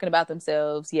love talking about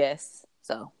themselves. Yes.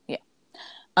 So, yeah.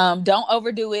 Don't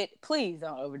overdo it. Please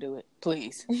don't overdo it.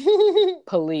 Please.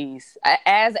 Please.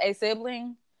 As a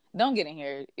sibling, don't get in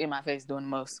here in my face doing the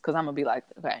most, because I'm going to be like,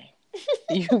 okay,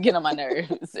 you get on my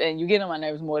nerves, and you get on my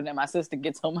nerves more than my sister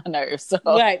gets on my nerves. So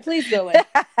right, please go in.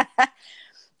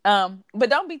 But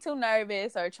don't be too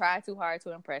nervous or try too hard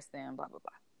to impress them. Blah blah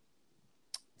blah.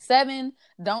 7,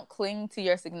 don't cling to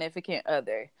your significant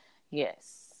other.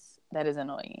 Yes, that is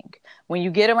annoying. When you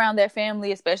get around their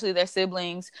family, especially their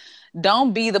siblings,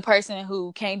 don't be the person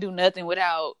who can't do nothing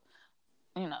without,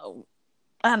 being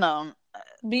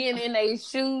in their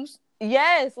shoes.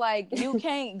 Yes, like, you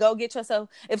can't go get yourself,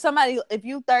 if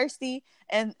you thirsty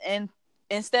and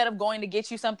instead of going to get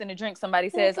you something to drink, somebody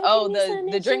says,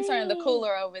 the drinks are in the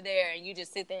cooler over there, and you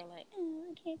just sit there like,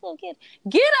 I can't go get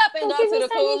up and go to the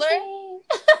cooler.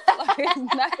 Like,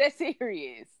 it's not that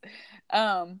serious.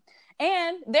 And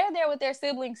they're there with their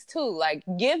siblings too. Like,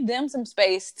 give them some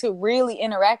space to really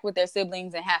interact with their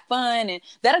siblings and have fun, and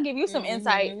that'll give you some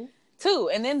insight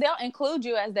too. And then they'll include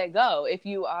you as they go if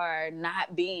you are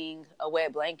not being a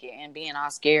wet blanket and being all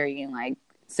scary and like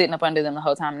sitting up under them the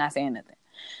whole time not saying nothing.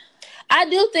 I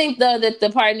do think though that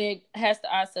the partner has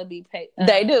to also be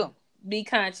they do be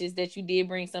conscious that you did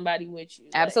bring somebody with you.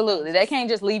 Absolutely. They can't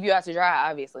just leave you out to dry,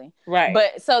 obviously. Right.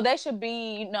 But so they should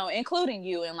be, including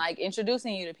you and like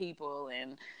introducing you to people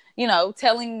and,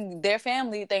 telling their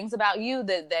family things about you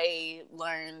that they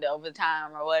learned over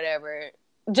time or whatever,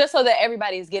 just so that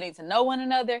everybody is getting to know one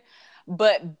another.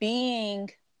 But being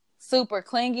super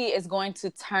clingy is going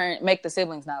to make the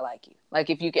siblings not like you. Like,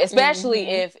 if you, especially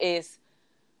if it's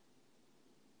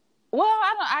Well,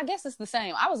 I guess it's the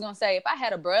same. I was gonna say if I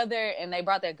had a brother and they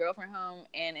brought their girlfriend home,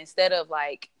 and instead of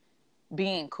like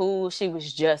being cool, she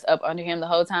was just up under him the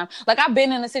whole time. Like I've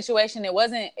been in a situation. It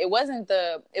was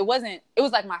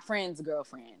like my friend's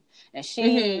girlfriend, and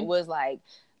she was like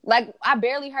I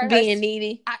barely heard being her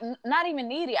needy. Not even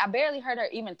needy. I barely heard her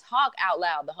even talk out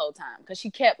loud the whole time because she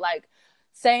kept like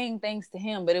saying things to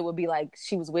him, but it would be like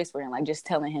she was whispering, like just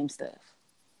telling him stuff.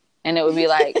 And it would be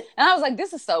like, and I was like,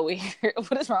 this is so weird.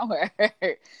 What is wrong with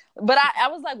her? But I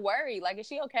was like worried. Like, is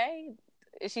she okay?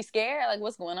 Is she scared? Like,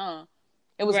 what's going on?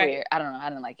 It was weird. I don't know. I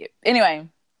didn't like it. Anyway,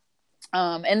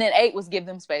 and then 8 was give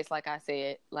them space. Like I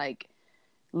said, like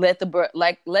let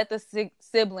the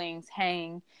siblings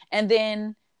hang. And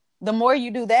then the more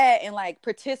you do that and like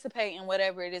participate in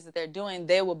whatever it is that they're doing,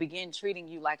 they will begin treating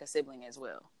you like a sibling as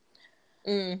well.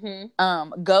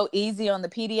 Go easy on the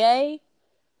PDA.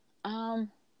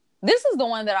 This is the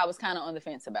one that I was kind of on the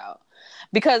fence about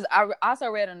because I also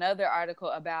read another article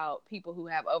about people who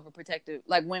have overprotective,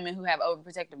 like women who have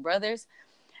overprotective brothers.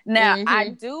 Now, I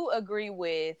do agree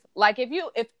with, like, if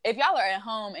y'all are at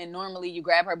home and normally you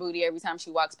grab her booty every time she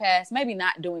walks past, maybe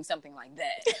not doing something like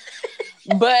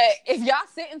that. But if y'all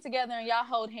sitting together and y'all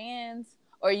hold hands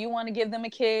or you want to give them a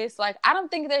kiss, like, I don't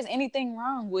think there's anything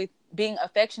wrong with being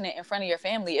affectionate in front of your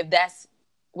family if that's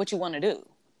what you want to do.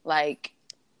 Like,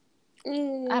 I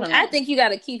don't know. I think you got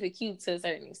to keep it cute to a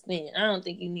certain extent. I don't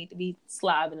think you need to be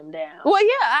slobbing them down. Well,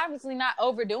 yeah, obviously not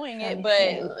overdoing it,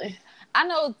 but I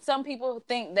know some people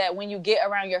think that when you get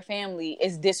around your family,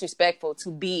 it's disrespectful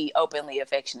to be openly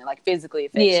affectionate, like physically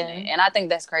affectionate. Yeah. And I think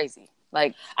that's crazy.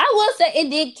 Like, I will say it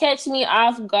did catch me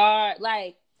off guard,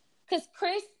 like, because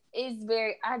Chris is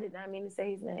very, I did not mean to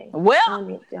say his name. Well, I don't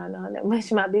need y'all know that much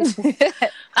of my business.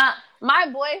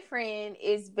 My boyfriend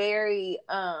is very,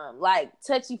 like,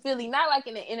 touchy-feely, not like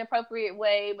in an inappropriate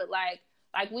way, but like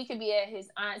we could be at his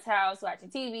aunt's house watching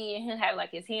TV and he'll have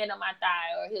like his hand on my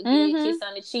thigh or he'll give me a kiss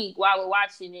on the cheek while we're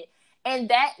watching it. And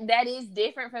that is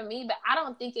different from me, but I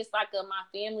don't think it's like my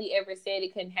family ever said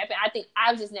it couldn't happen. I think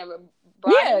I've just never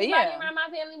brought anybody around my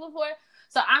family before.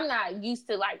 So I'm not used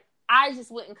to, like, I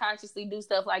just wouldn't consciously do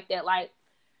stuff like that. Like,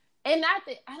 and not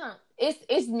that,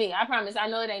 it's me. I promise. I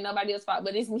know it ain't nobody else's fault,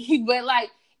 but it's me. But like,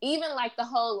 even like the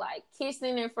whole like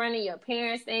kissing in front of your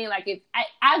parents thing, like if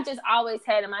I've just always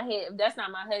had in my head, if that's not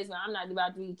my husband, I'm not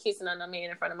about to be kissing on a man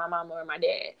in front of my mama or my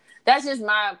dad. That's just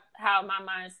how my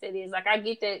mindset is. Like I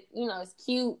get that, it's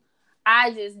cute.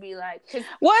 I just be like,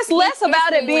 well, it's less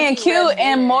about it being cute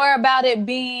and more about it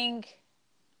being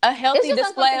a healthy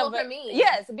display of it.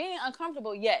 Yes, being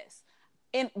uncomfortable. Yes.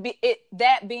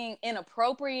 That being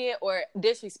inappropriate or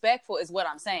disrespectful is what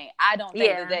I'm saying. I don't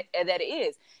think that it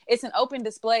is. It's an open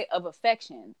display of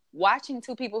affection. Watching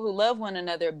two people who love one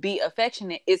another be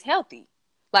affectionate is healthy.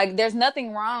 Like there's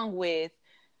nothing wrong with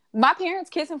my parents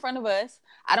kiss in front of us.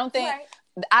 I don't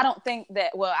think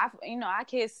that. Well, I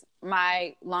kiss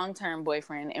my long-term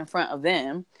boyfriend in front of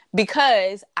them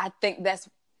because I think that's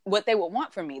what they would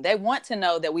want from me. They want to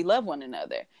know that we love one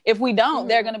another. If we don't,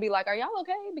 they're going to be like, are y'all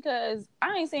okay? Because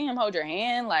I ain't seen him hold your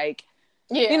hand. Like,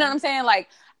 you know what I'm saying? Like,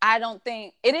 I don't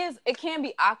think it can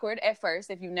be awkward at first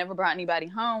if you've never brought anybody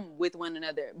home with one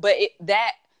another. But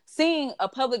seeing a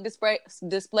public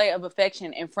display of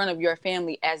affection in front of your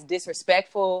family as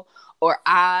disrespectful or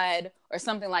odd or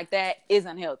something like that is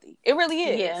unhealthy. It really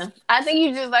is. Yeah. I think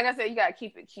you just, like I said, you got to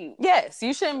keep it cute. Yes.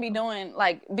 You shouldn't be doing,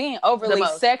 like, being overly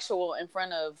sexual in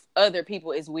front of other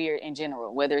people is weird in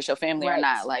general, whether it's your family or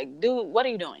not. Like, dude, what are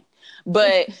you doing?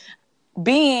 But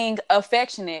being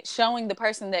affectionate, showing the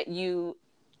person that you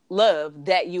love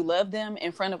them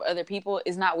in front of other people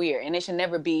is not weird. And it should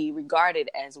never be regarded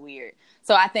as weird.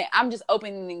 So I think I'm just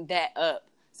opening that up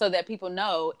so that people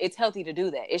know it's healthy to do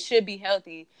that. It should be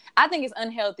healthy. I think it's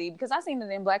unhealthy because I've seen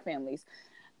it in Black families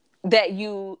that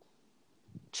you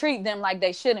treat them like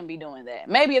they shouldn't be doing that.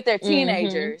 Maybe if they're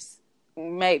teenagers,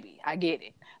 maybe I get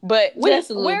it. But we're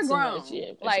grown.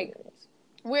 Like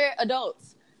we're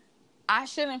adults. I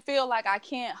shouldn't feel like I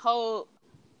can't hold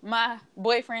my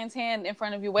boyfriend's hand in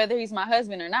front of you, whether he's my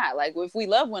husband or not. Like if we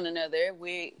love one another,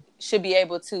 we should be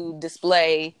able to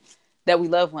display that we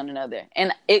love one another.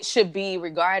 And it should be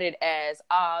regarded as,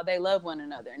 they love one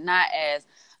another. Not as,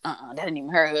 that ain't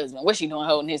even her husband. What's she doing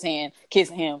holding his hand,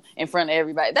 kissing him in front of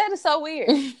everybody? That is so weird.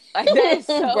 Like, that is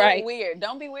so weird.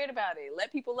 Don't be weird about it.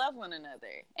 Let people love one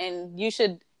another. And you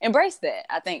should embrace that,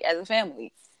 I think, as a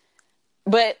family.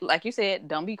 But like you said,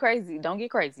 don't be crazy. Don't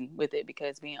get crazy with it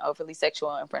because being overly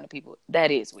sexual in front of people, that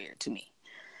is weird to me.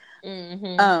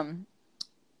 And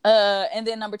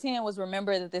then number 10 was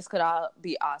remember that this could all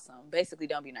be awesome. Basically,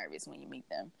 don't be nervous when you meet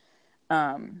them.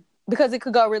 because it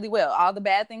could go really well. All the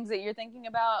bad things that you're thinking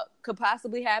about could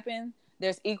possibly happen.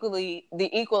 There's the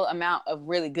equal amount of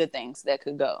really good things that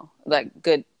could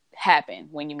happen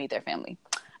when you meet their family,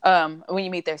 when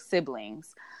you meet their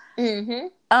siblings.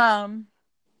 Mm-hmm.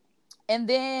 And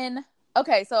then,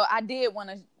 okay, so I did want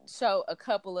to show a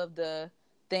couple of the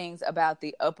things about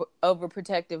the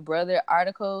overprotective brother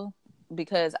article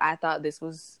because I thought this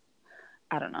was,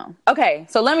 I don't know. Okay,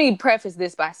 so let me preface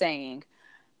this by saying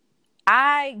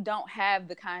I don't have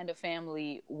the kind of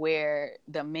family where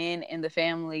the men in the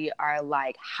family are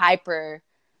like hyper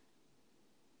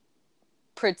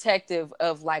protective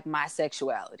of like my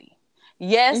sexuality.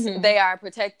 Yes, they are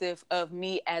protective of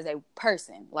me as a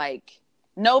person. Like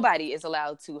nobody is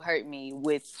allowed to hurt me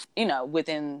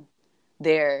within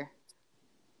their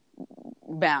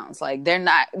bounds. Like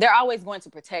they're always going to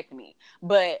protect me.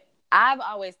 But I've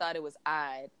always thought it was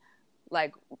odd,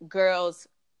 like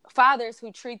fathers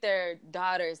who treat their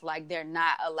daughters like they're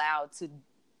not allowed to,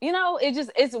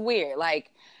 it's weird.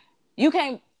 Like you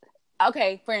can't,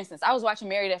 okay, for instance, I was watching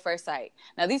Married at First Sight.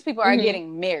 Now these people are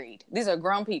getting married. These are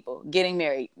grown people getting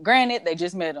married. Granted, they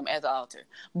just met them at the altar,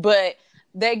 but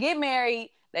they get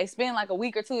married, they spend like a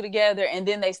week or two together, and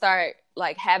then they start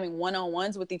like having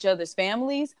one-on-ones with each other's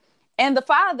families. And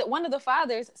one of the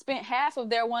fathers spent half of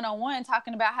their one-on-one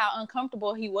talking about how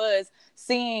uncomfortable he was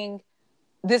seeing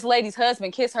this lady's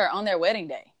husband kiss her on their wedding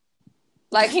day.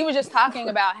 Like, he was just talking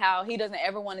about how he doesn't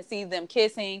ever want to see them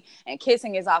kissing, and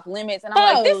kissing is off limits. And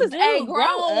I'm like, this is a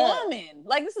grown woman.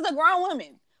 Like, this is a grown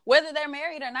woman, whether they're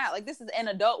married or not. Like, this is an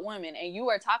adult woman, and you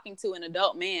are talking to an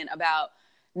adult man about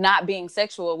not being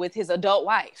sexual with his adult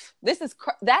wife.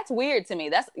 That's weird to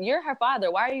me. You're her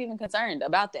father. Why are you even concerned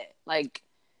about that? Like,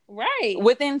 right.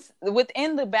 Within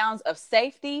the bounds of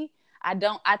safety, I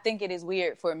think it is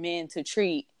weird for men to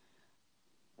treat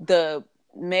the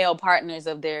male partners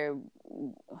of their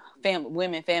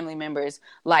family members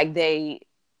like I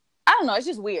don't know, it's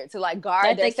just weird to like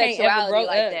guard their sexuality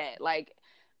like that. Like,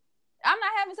 I'm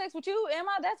not having sex with you, am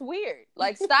I? That's weird.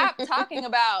 Like, stop talking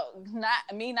about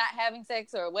not having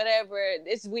sex or whatever.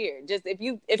 It's weird. Just if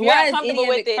you're uncomfortable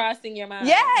with it, crossing your mind.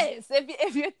 Yes,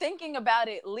 if you're thinking about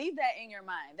it, leave that in your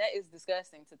mind. That is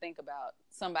disgusting to think about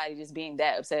somebody just being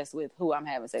that obsessed with who I'm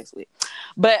having sex with.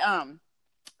 But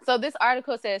so this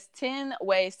article says 10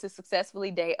 ways to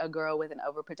successfully date a girl with an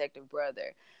overprotective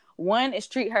brother. 1 is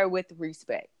treat her with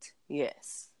respect.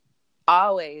 Yes.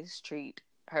 Always treat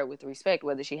her with respect,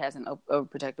 whether she has an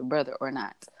overprotective brother or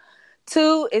not.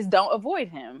 2 is don't avoid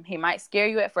him. He might scare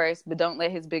you at first, but don't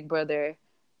let his big brother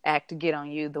act to get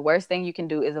on you. The worst thing you can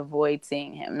do is avoid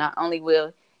seeing him. Not only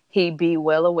will he be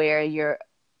well aware you're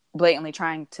blatantly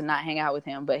trying to not hang out with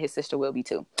him, but his sister will be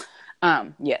too.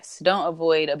 Yes, don't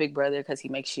avoid a big brother because he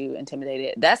makes you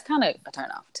intimidated. That's kind of a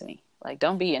turn off to me. Like,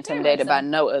 don't be intimidated by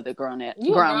no other grown man.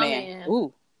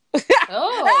 Ooh. Oh,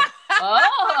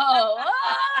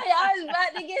 y'all was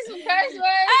about to get some curse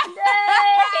words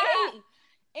today.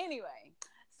 Anyway,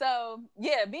 so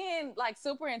yeah, being like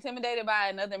super intimidated by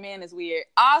another man is weird.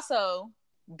 Also,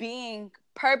 being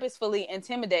purposefully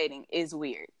intimidating is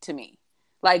weird to me.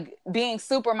 Like, being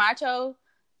super macho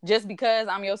just because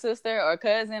I'm your sister or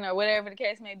cousin or whatever the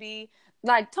case may be,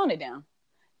 like, tone it down.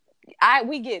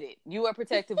 We get it. You are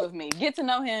protective of me. Get to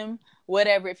know him,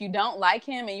 whatever. If you don't like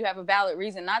him and you have a valid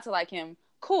reason not to like him,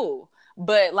 cool.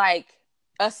 But like,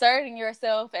 asserting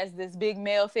yourself as this big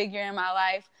male figure in my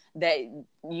life that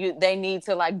they need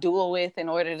to like duel with in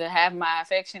order to have my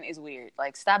affection is weird.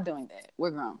 Like, stop doing that.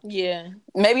 We're grown. Yeah.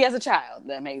 Maybe as a child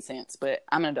that made sense, but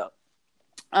I'm an adult.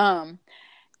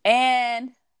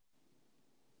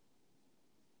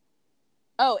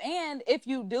 And if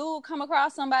you do come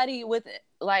across somebody with,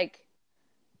 like,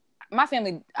 my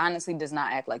family honestly does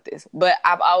not act like this, but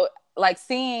I've always, like,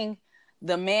 seeing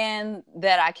the man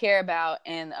that I care about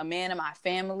and a man in my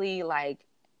family, like,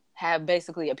 have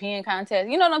basically a peeing contest.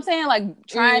 You know what I'm saying? Like,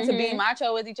 trying to be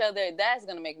macho with each other, that's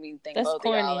going to make me think both of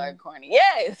y'all are corny.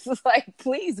 Yes. Like,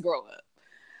 please grow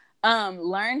up.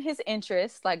 Learn his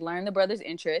interests, like, learn the brother's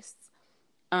interests.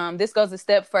 This goes a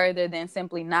step further than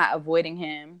simply not avoiding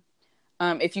him.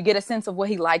 If you get a sense of what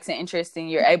he likes and interests in,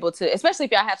 you're able to, especially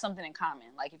if y'all have something in common.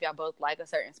 Like, if y'all both like a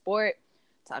certain sport,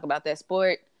 talk about that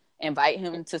sport, invite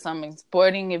him to some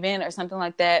sporting event or something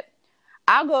like that.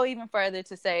 I'll go even further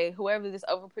to say, whoever this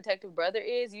overprotective brother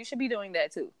is, you should be doing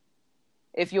that too.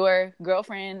 If your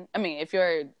if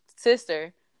your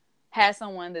sister has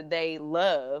someone that they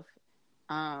love,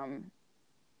 at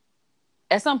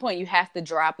some point you have to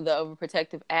drop the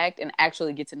overprotective act and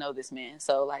actually get to know this man.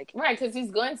 So, like, right, because he's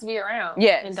going to be around.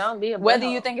 Yes. And don't be a whether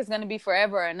you think it's going to be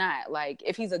forever or not. Like,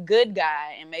 if he's a good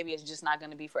guy and maybe it's just not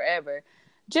going to be forever,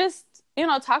 just,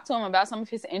 talk to him about some of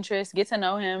his interests, get to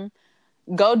know him,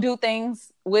 go do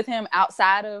things with him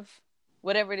outside of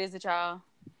whatever it is that y'all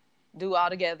do all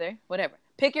together, whatever.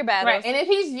 Pick your battles. Right. And if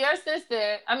he's your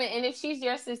sister, and if she's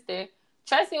your sister,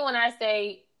 trust me when I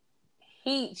say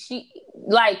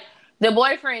the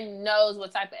boyfriend knows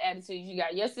what type of attitude you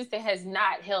got. Your sister has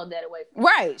not held that away from you.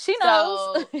 Right. She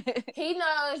knows. So he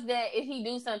knows that if he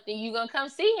do something, you're going to come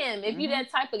see him. If you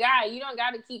that type of guy, you don't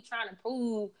got to keep trying to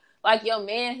prove like your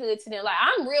manhood to them. Like,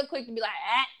 I'm real quick to be like,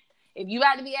 if you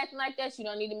about to be acting like that, you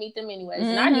don't need to meet them anyways.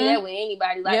 And I do that with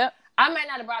anybody. Like, I might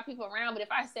not have brought people around, but if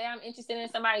I say I'm interested in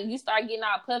somebody and you start getting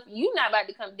all puffy, you're not about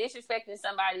to come disrespecting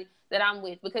somebody that I'm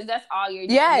with, because that's all you're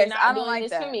doing. Yes, you're not I don't doing like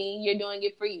this that. for me. You're doing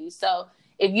it for you. So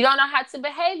if you don't know how to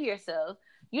behave yourself,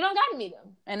 you don't got to meet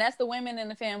them. And that's the women in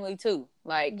the family too.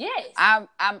 Like, yes,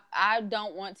 I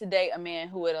don't want to date a man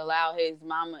who would allow his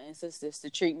mama and sisters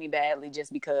to treat me badly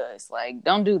just because. Like,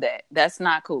 don't do that. That's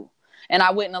not cool. And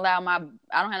I wouldn't allow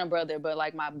I don't have a brother, but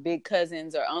like my big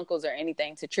cousins or uncles or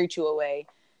anything to treat you away.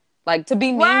 Like, to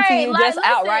be mean to you just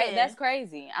outright, that's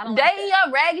crazy. I don't dating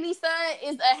your raggedy son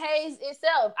is a haze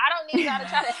itself. I don't need y'all to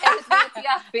try to haze me to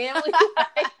y'all family.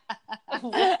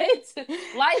 What?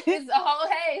 Life is a whole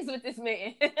haze with this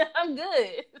man. I'm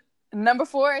good. Number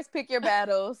 4 is pick your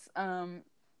battles.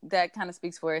 That kind of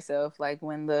speaks for itself. Like,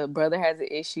 when the brother has an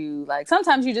issue, like,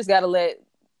 sometimes you just got to let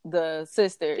the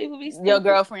sister, your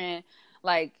girlfriend,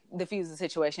 like, diffuse the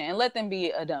situation and let them be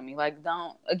a dummy. Like,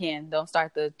 don't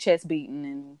start the chest beating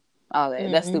and all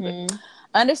that. That's stupid.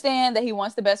 Understand that he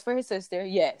wants the best for his sister,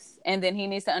 yes. And then he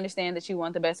needs to understand that you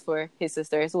want the best for his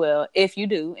sister as well, if you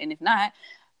do. And if not,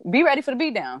 be ready for the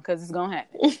beat down, because it's going to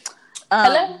happen.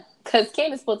 Hello? Because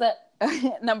Candace pulled up.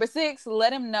 Number 6,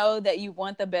 let him know that you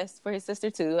want the best for his sister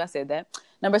too. I said that.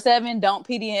 Number 7, don't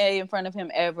PDA in front of him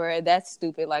ever. That's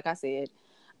stupid, like I said.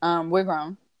 We're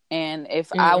grown. And if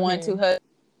I want to hug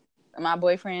my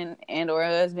boyfriend and or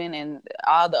husband and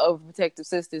all the overprotective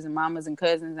sisters and mamas and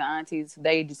cousins and aunties,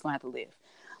 they just gonna have to live.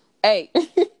 8,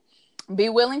 be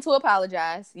willing to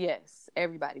apologize. Yes,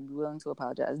 everybody be willing to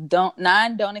apologize.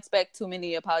 9, don't expect too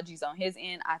many apologies on his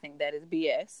end. I think that is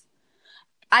BS.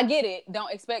 I get it.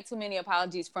 Don't expect too many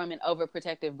apologies from an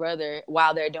overprotective brother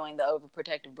while they're doing the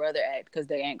overprotective brother act, because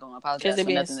they ain't gonna apologize for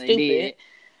nothing they did.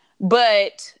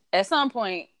 But at some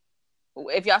point,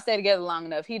 if y'all stay together long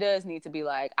enough, he does need to be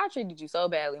like, I treated you so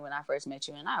badly when I first met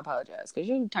you, and I apologize, because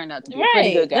you turned out to be a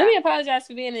pretty good guy. Let me apologize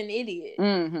for being an idiot.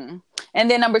 And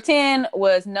then number 10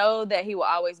 was know that he will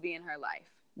always be in her life.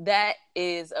 That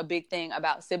is a big thing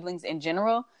about siblings in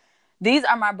general. These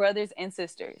are my brothers and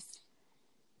sisters.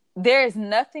 There is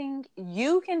nothing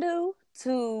you can do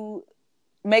to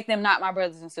make them not my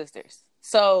brothers and sisters.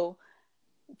 So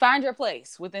find your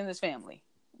place within this family.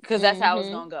 Because that's how it's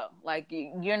going to go. Like,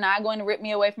 you're not going to rip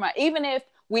me away from even if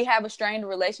we have a strained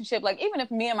relationship, like, even if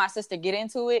me and my sister get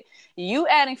into it, you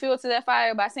adding fuel to that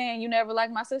fire by saying you never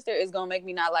liked my sister is going to make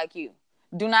me not like you.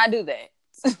 Do not do that.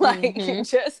 Like,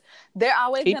 just, they're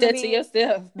always going to be, to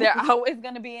yourself. They're always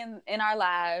going to be in our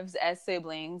lives as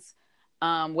siblings,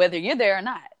 whether you're there or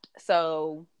not.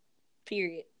 So,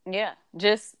 period. Yeah,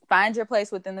 just find your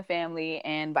place within the family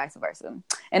and vice versa.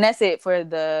 And that's it for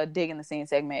the Digging the Scene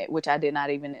segment, which I did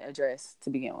not even address to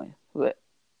begin with. But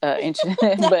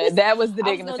that was the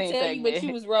Digging the Scene segment. But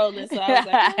you was rolling, so I was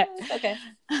like, oh, okay.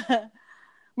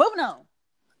 Moving on.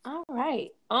 All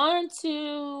right. On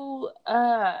to,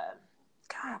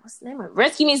 what's the name of it?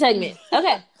 Rescue Me segment.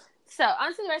 Okay. So,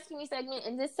 on to the Rescue Me segment.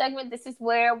 In this segment, this is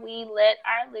where we let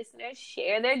our listeners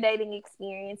share their dating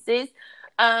experiences.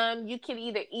 You can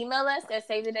either email us at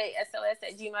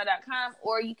savethedatesos@gmail.com,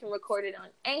 or you can record it on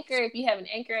Anchor if you have an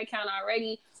Anchor account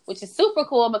already, which is super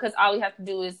cool because all we have to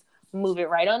do is move it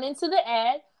right on into the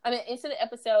into the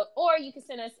episode, or you can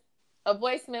send us a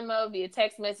voice memo via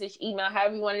text message, email,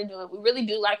 however you want to do it. We really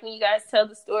do like when you guys tell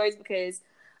the stories because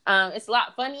it's a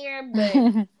lot funnier,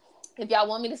 but if y'all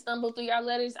want me to stumble through y'all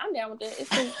letters, I'm down with it. It's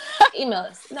just email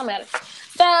us. No matter.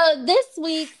 So this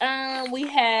week, we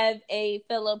have a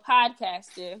fellow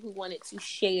podcaster who wanted to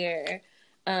share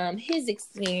his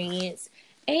experience.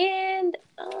 And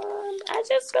I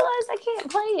just realized I can't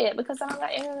play it because I don't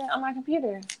got internet on my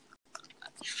computer.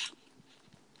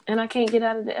 And I can't get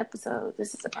out of the episode.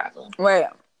 This is a problem. Wait,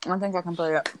 I think I can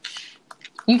play it.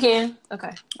 You can?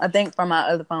 Okay. I think from my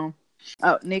other phone.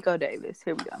 Oh, Nico Davis.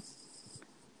 Here we go.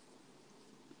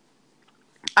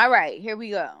 All right, here we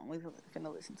go. We're going to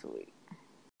listen to it.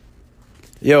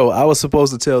 Yo, I was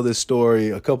supposed to tell this story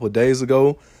a couple of days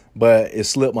ago, but it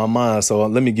slipped my mind, so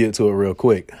let me get to it real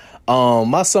quick.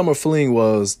 My summer fling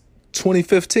was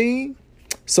 2015,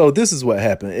 So this is what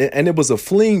happened, and it was a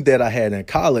fling that I had in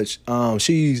college.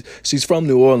 She's from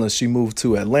New Orleans. She moved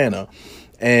to Atlanta,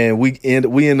 and we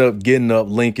ended up getting up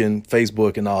linking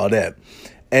Facebook and all that,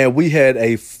 and we had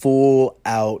a full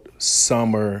out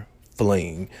summer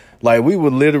fling. Like we were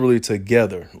literally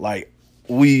together. Like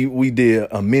we did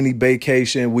a mini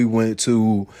vacation. We went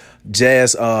to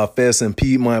Jazz Fest in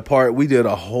Piedmont Park. We did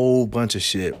a whole bunch of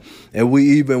shit, and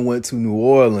we even went to New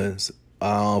Orleans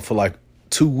for like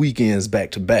 2 weekends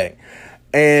back to back.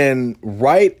 And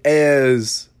right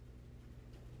around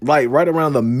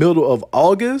the middle of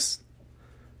August,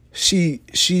 she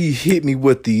hit me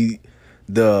with the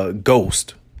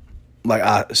ghost. Like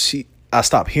I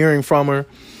stopped hearing from her.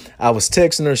 I was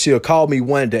texting her. She'll call me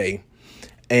one day,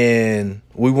 and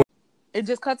we went. It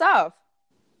just cuts off.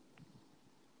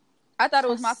 I thought it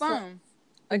was my phone.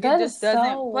 Like That it is just doesn't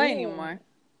so play weird. anymore.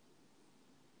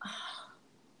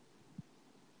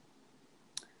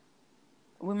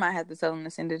 We might have to tell them to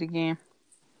send it again.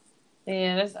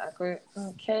 Yeah, that's awkward.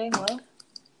 Okay, well,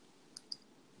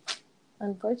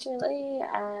 unfortunately,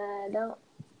 I don't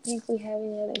think we have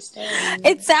any other stories.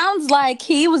 It sounds like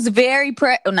he was not very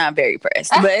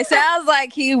pressed, but it sounds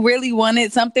like he really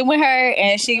wanted something with her,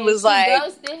 and she was like,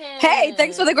 ghosted him. "Hey,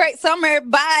 thanks for the great summer.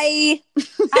 Bye." I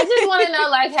just want to know,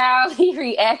 like, how he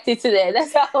reacted to that.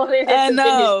 That's all I wanted I to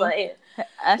know. finish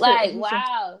playing. Like,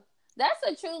 wow, that's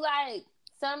a true like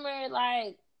summer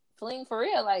like fling for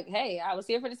real. Like, hey, I was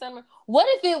here for the summer. What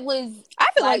if it was? I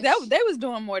feel like that they was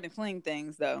doing more than fling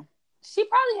things though. She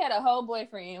probably had a whole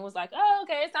boyfriend and was like, "Oh,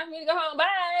 okay, it's time for me to go home.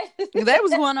 Bye." They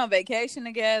was going on vacation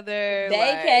together.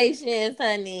 Vacations,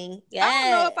 honey. Yeah. I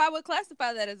don't know if I would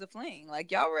classify that as a fling.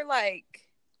 Like y'all were like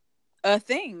a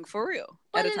thing for real.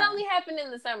 But it time. only happened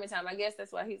in the summertime. I guess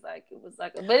that's why he's like, it was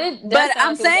like, But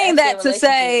I'm saying that to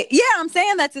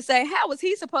say, how was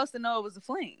he supposed to know it was a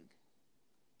fling?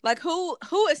 Like who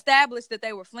established that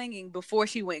they were flinging before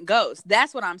she went ghost?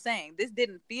 That's what I'm saying. This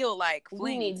didn't feel like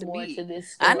fling we need to more me. to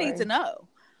this story. I need to know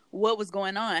what was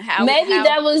going on.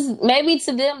 Maybe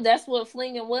to them that's what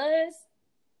flinging was.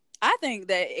 I think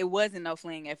that it wasn't no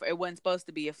fling. It wasn't supposed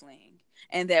to be a fling,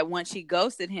 and that once she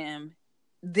ghosted him,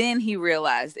 then he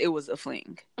realized it was a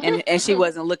fling, and she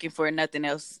wasn't looking for nothing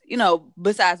else,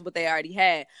 besides what they already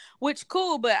had. Which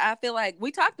cool, but I feel like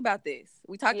we talked about this.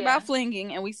 We talked about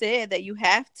flinging, and we said that you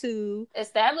have to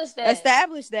establish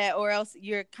that, or else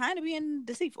you're kind of being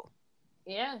deceitful.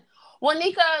 Yeah. Well,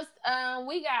 Nikos,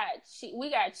 we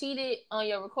got cheated on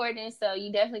your recording, so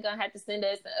you definitely gonna have to send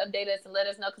us and update us and let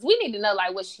us know, because we need to know,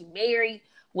 like, was she married?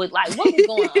 With like, what was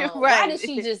going on? Right. Why did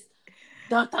she just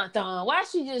dun dun dun? Why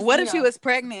she just? What if she was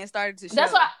pregnant and started to show?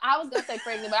 That's why I was gonna say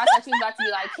pregnant, but I thought she was about to be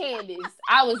like Candace.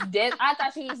 I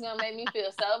thought she was gonna make me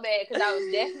feel so bad because I was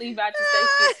definitely about to say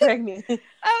she was pregnant.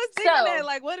 I was thinking that,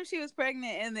 like, what if she was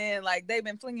pregnant and then like they've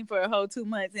been flinging for a whole 2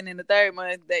 months, and in the third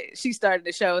month she started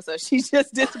to show, so she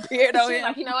just disappeared on him.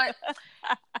 Like, you know what?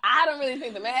 I don't really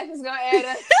think the math is gonna add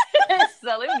up.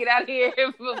 So let me get out of here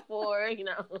before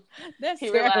That's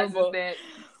he terrible. realizes that.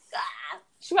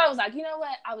 She probably was like, you know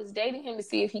what? I was dating him to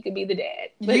see if he could be the dad.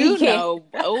 But he's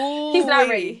not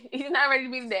ready. He's not ready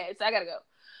to be the dad, so I gotta go.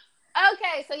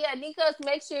 Okay, so yeah, Nikos,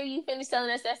 make sure you finish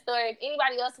telling us that story. If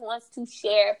anybody else wants to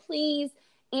share, please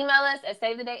email us at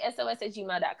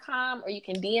savethedatesos@gmail.com, or you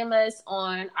can DM us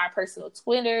on our personal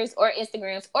Twitters or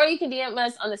Instagrams, or you can DM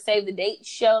us on the Save the Date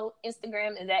Show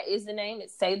Instagram, and that is the name.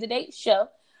 It's Save the Date Show.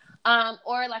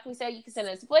 Or like we said, you can send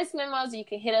us voice memos, or you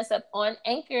can hit us up on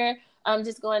Anchor.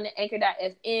 Just go into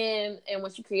anchor.fm, and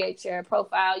once you create your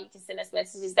profile, you can send us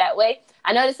messages that way.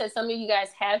 I noticed that some of you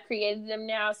guys have created them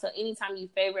now, so anytime you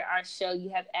favorite our show, you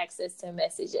have access to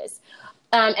messages.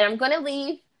 And I'm going to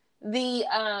leave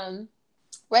the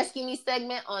Rescue Me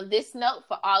segment on this note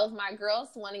for all of my girls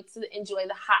wanting to enjoy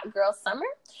the hot girl summer.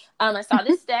 I saw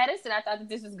this status, and I thought that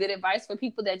this was good advice for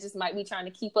people that just might be trying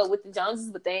to keep up with the Joneses,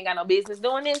 but they ain't got no business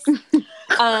doing this.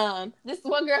 This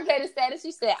one girl made a status.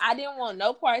 She said, "I didn't want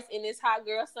no parts in this hot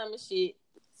girl summer shit."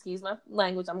 Excuse my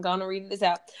language. I'm going to read this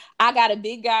out. "I got a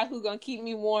big guy who going to keep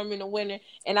me warm in the winter,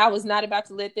 and I was not about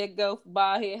to let that go for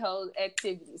bald head hoe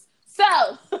activities." So,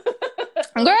 girl,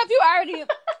 if you already...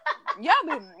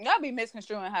 Y'all be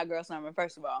misconstruing hot girl summer,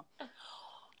 first of all.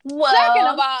 Well, second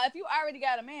of all, if you already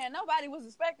got a man, nobody was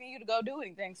expecting you to go do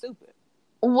anything stupid.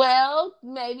 Well,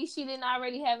 maybe she didn't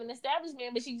already have an established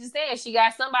man, but she just said she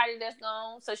got somebody that's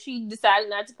gone, so she decided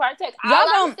not to partake.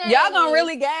 Y'all gonna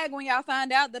really gag when y'all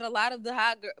find out that a lot of the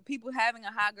people having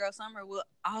a hot girl summer will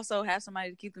also have somebody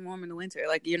to keep them warm in the winter.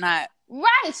 Like, you're not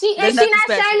Right. She There's not nothing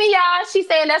special. shaming y'all. She's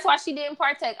saying that's why she didn't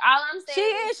partake. All I'm saying She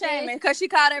is sis, shaming because she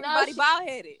called everybody she- bald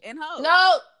headed and hoes.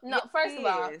 No. Yes, First she of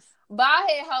all, is. bald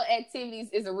head hoe activities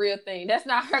is a real thing. That's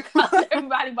not her calling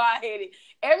everybody bald headed.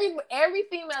 Every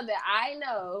female that I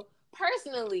know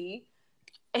personally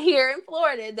here in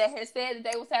Florida that has said that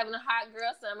they was having a hot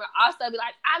girl summer also be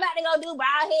like, I'm about to go do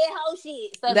bald head hoe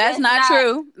shit. So that's not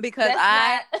true because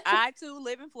that's I too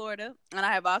live in Florida and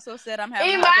I have also said I'm having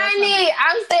a Imani, hot girl summer.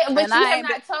 I'm saying, but And you I have ain't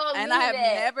not told me And I have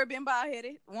that. never been bald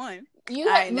headed. One, You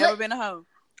I have ain't never been a hoe.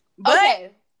 But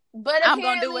okay. But I'm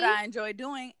gonna do what I enjoy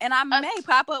doing, and I may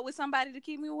pop up with somebody to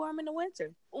keep me warm in the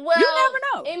winter. Well, you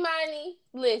never know. Imani,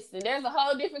 listen, there's a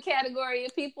whole different category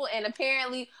of people, and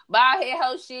apparently bald head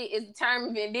hoe shit is the term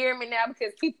of endearment now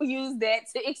because people use that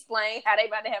to explain how they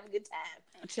about to have a good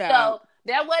time. Child. So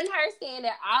that wasn't her saying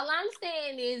that. All I'm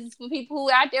saying is for people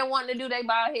who out there wanting to do their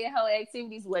bald head hoe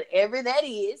activities, whatever that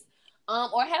is,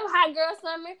 or have a hot girl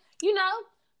summer, you know,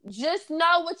 just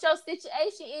know what your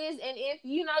situation is, and if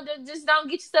you know, just don't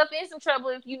get yourself in some trouble.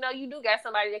 If you know you do got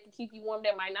somebody that can keep you warm,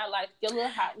 that might not like your little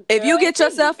hot. If you get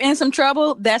yourself in some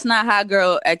trouble, that's not hot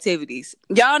girl activities.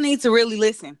 Y'all need to really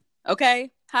listen, okay?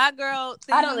 Hot girl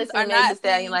things I don't listen are to not Meg Thee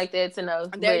Stallion like that to know.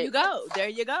 There you go. There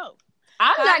you go.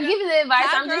 I'm hot not girl, giving the advice.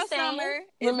 hot I'm girl just saying. Summer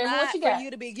Remember not what you got. for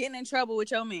you to be getting in trouble with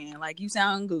your man. Like you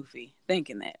sound goofy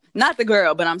thinking that. Not the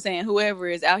girl, but I'm saying whoever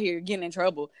is out here getting in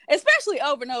trouble, especially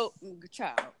over no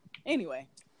child. Anyway.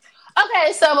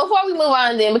 Okay, so before we move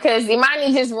on then, because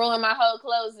Imani just ruined my whole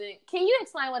closing, can you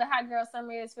explain what a hot girl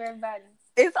summer is for everybody?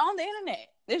 It's on the internet.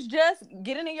 It's just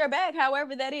getting in your bag,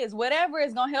 however that is. Whatever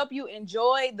is going to help you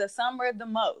enjoy the summer the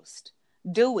most.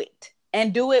 Do it.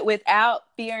 And do it without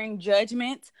fearing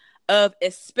judgment of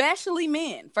especially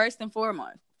men, first and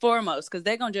foremost, because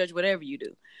they're going to judge whatever you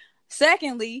do.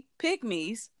 Secondly,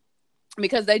 pick-me's,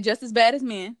 because they just as bad as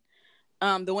men.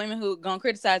 The women who gonna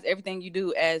criticize everything you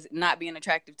do as not being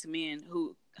attractive to men,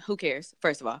 who cares,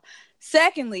 first of all.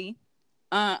 Secondly,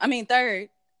 third,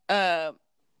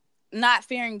 not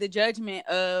fearing the judgment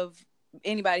of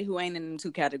anybody who ain't in the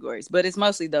two categories, but it's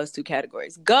mostly those two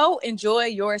categories. Go enjoy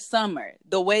your summer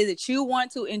the way that you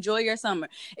want to enjoy your summer.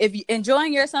 If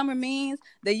enjoying your summer means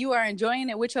that you are enjoying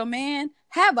it with your man,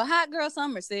 have a hot girl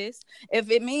summer, sis.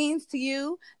 If it means to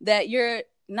you that you're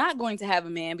not going to have a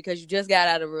man because you just got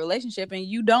out of a relationship and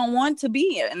you don't want to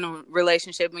be in a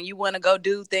relationship and you want to go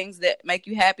do things that make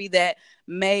you happy that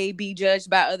may be judged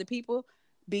by other people,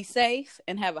 be safe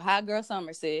and have a hot girl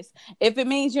summer, sis. If it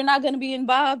means you're not going to be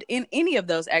involved in any of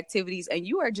those activities and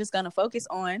you are just going to focus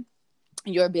on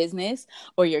your business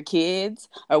or your kids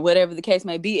or whatever the case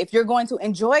may be, if you're going to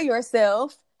enjoy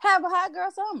yourself, have a hot girl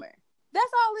summer.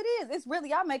 That's all it is. It's really,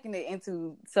 y'all making it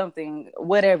into something,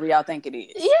 whatever y'all think it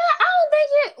is. Yeah, I don't think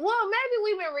it. Well, maybe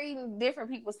we've been reading different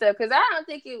people's stuff because I don't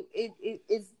think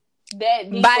it's that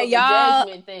deep By of a y'all,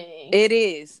 judgment thing. It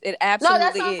is. It absolutely no,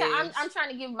 that's what is. I'm saying. I'm trying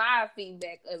to give my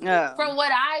feedback of it. From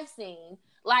what I've seen.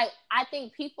 Like, I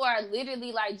think people are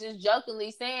literally like just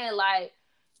jokingly saying like,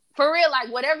 for real,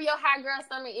 like whatever your hot girl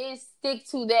summer is, stick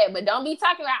to that. But don't be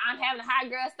talking about I'm having a hot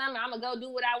girl summer. I'm gonna go do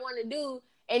what I want to do.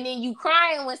 And then you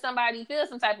crying when somebody feels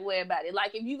some type of way about it.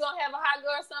 Like, if you gonna have a hot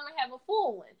girl summer, have a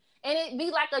full one. And it be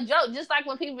like a joke. Just like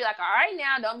when people be like, all right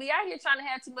now, don't be out here trying to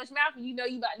have too much mouth and you know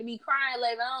you about to be crying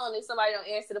later on if somebody don't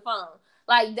answer the phone.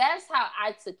 Like, that's how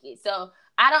I took it. So,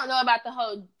 I don't know about the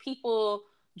whole people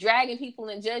dragging people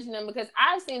and judging them because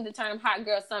I've seen the term hot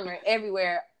girl summer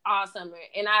everywhere all summer.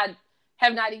 And I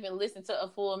have not even listened to a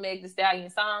full Meg Thee Stallion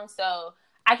song. So,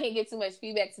 I can't get too much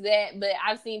feedback to that, but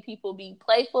I've seen people be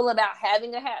playful about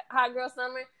having a hot girl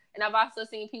summer, and I've also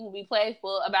seen people be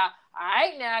playful about, all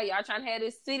right, now y'all trying to have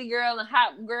this city girl and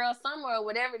hot girl summer or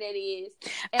whatever that is.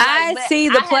 And I see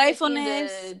the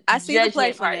playfulness. I see the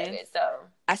playfulness.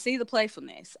 I see the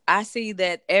playfulness. I see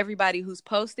that everybody who's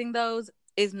posting those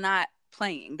is not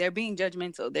playing. They're being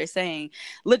judgmental. They're saying,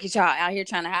 look at y'all out here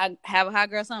trying to have a hot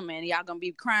girl summer and y'all gonna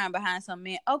be crying behind some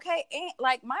men. Okay, and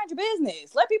like, mind your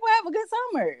business. Let people have a good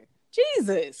summer.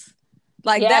 Jesus.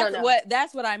 Like,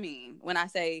 that's what I mean when I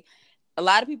say a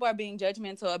lot of people are being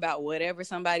judgmental about whatever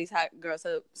somebody's hot girl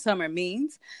summer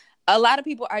means. A lot of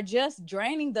people are just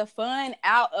draining the fun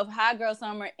out of hot girl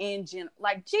summer in general.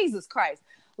 Like, Jesus Christ.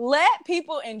 Let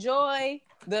people enjoy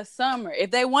the summer.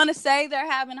 If they want to say they're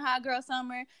having a hot girl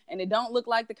summer and it don't look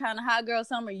like the kind of hot girl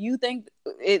summer you think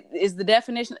it is the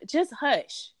definition, just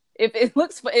hush. If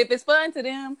it's fun to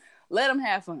them, let them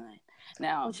have fun.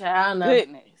 Now,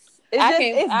 goodness.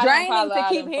 It's draining to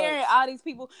keep hearing all these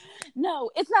people.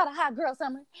 No, it's not a hot girl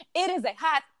summer. It is a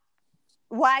hot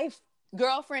wife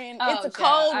girlfriend, Oh, it's a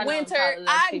child, I cold know winter. those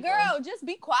people. Girl, just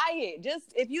be quiet.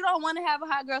 Just if you don't want to have a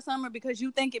hot girl summer because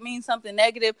you think it means something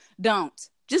negative, don't.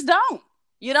 Just don't.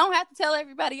 You don't have to tell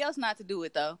everybody else not to do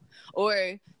it though,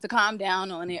 or to calm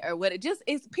down on it or what.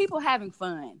 It's people having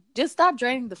fun. Just stop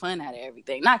draining the fun out of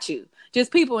everything. Not you,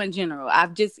 just people in general.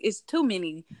 It's too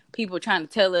many people trying to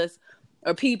tell us,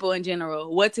 or people in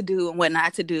general, what to do and what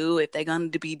not to do if they're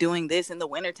going to be doing this in the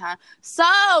wintertime.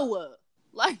 So,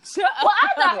 like, shut up. Well, I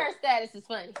thought her status is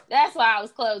funny. That's why I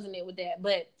was closing it with that.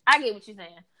 But I get what you're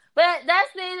saying. But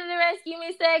that's the end of the Rescue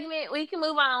Me segment. We can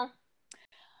move on.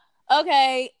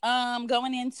 Okay,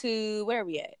 going into, where are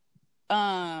we at?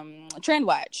 Trend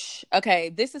Watch. Okay,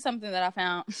 this is something that I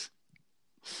found.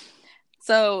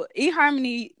 So,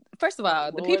 eHarmony, first of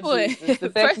all, the people... Jesus, the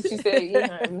fact that you said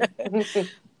eHarmony.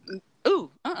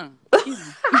 Ooh, excuse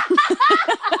me.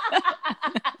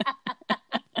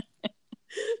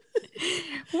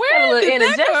 Where did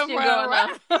that come from?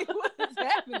 Right? What's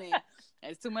happening?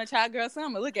 It's too much hot girl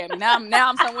summer. Look at me. Now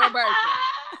I'm somewhere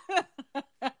birthing.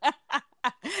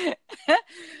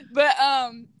 But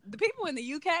the people in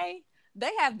the UK,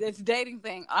 they have this dating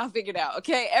thing all figured out.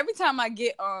 Okay, every time I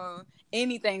get on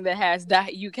anything that has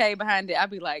 .UK behind it, I'll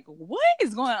be like, what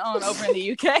is going on over in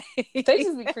the UK? They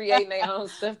just be creating their own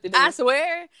stuff to do. I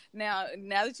swear. Now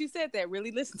that you said that,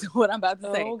 really listen to what I'm about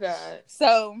to say. Oh God.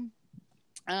 So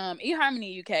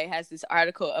eHarmony UK has this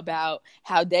article about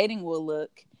how dating will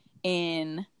look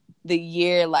in the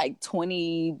year like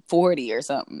 2040 or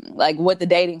something, like what the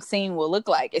dating scene will look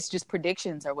like. It's just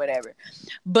predictions or whatever,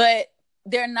 but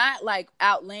they're not like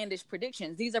outlandish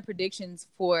predictions. These are predictions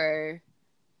for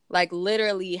like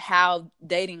literally how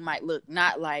dating might look,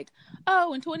 not like,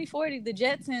 oh, in 2040 the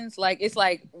Jetsons, like it's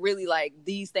like really like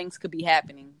these things could be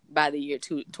happening by the year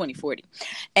 2040.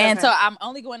 And so I'm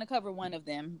only going to cover one of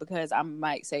them because I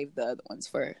might save the other ones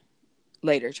for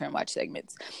later Trend Watch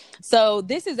segments. So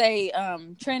this is a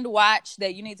trend watch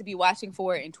that you need to be watching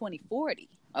for in 2040.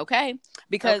 Okay,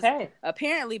 because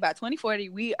apparently by 2040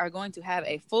 we are going to have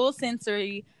a full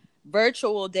sensory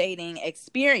virtual dating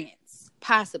experience,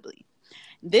 possibly.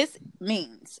 This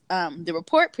means the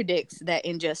report predicts that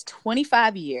in just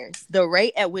 25 years, the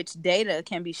rate at which data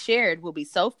can be shared will be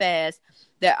so fast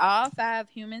that all 5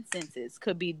 human senses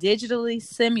could be digitally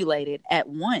simulated at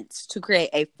once to create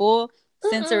a full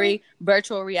sensory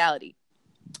virtual reality.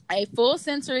 A full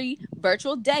sensory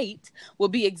virtual date will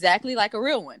be exactly like a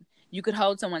real one. You could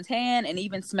hold someone's hand and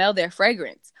even smell their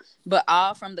fragrance, but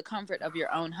all from the comfort of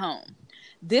your own home.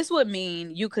 This would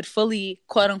mean you could fully,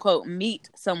 quote unquote, meet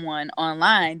someone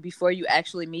online before you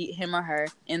actually meet him or her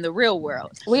in the real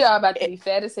world. We are about to be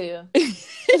fat as hell.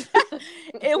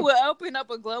 It will open up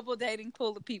a global dating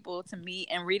pool of people to meet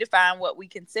and redefine what we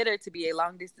consider to be a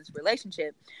long distance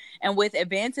relationship. And with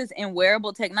advances in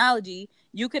wearable technology,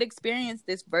 you could experience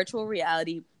this virtual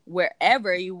reality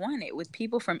wherever you want it with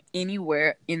people from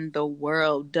anywhere in the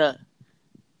world.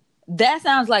 That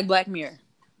sounds like Black Mirror.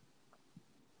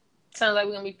 Sounds like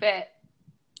we're gonna be fat.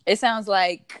 It sounds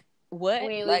like what?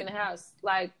 We ain't leaving the house.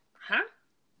 Like, huh?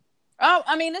 Oh,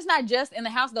 I mean, it's not just in the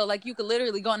house though. Like, you could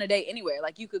literally go on a date anywhere.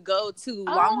 Like, you could go to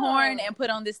Longhorn and put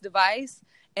on this device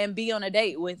and be on a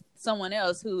date with someone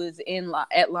else who is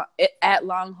at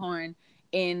Longhorn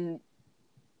in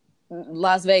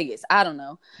Las Vegas. I don't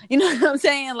know. You know what I'm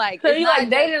saying? Like, so you like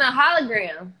dating a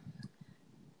hologram?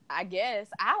 I guess.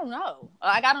 I don't know.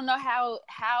 Like, I don't know how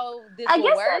this will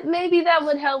work. That maybe that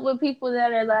would help with people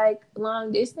that are like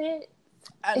long distance.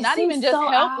 Not even just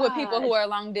help with people who are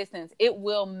long distance. It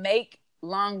will make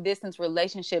long distance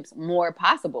relationships more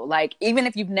possible. Like, even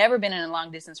if you've never been in a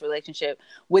long distance relationship,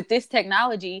 with this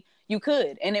technology, you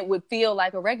could, and it would feel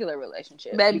like a regular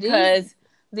relationship. Baby, because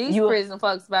these prison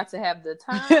folks about to have the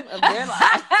time of their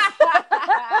life.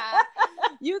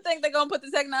 You think they're gonna put the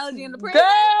technology in the prison?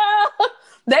 Girl,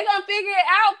 they gonna figure it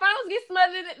out. Phones get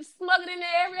smuggled in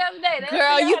there every other day.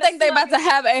 Girl, you think they about to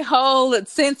have a whole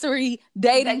sensory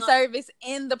dating service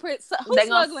in the prison? Who's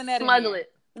smuggling that in?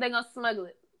 They gonna smuggle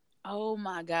it. Oh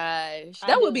my gosh,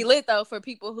 that would be lit though for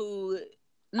people who.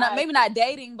 Maybe not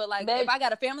dating, but like if I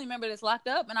got a family member that's locked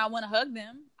up and I want to hug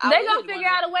them, they gonna figure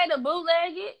out a way to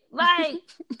bootleg it. Like,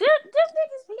 them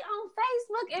niggas be on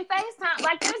Facebook and FaceTime.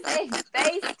 Like, there's a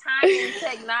FaceTime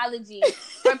technology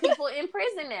for people in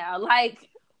prison now. Like,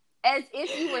 as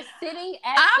if you were sitting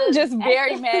at I'm just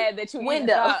very mad that you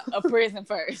window a prison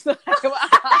first. Because them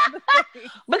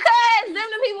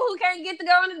the people who can't get to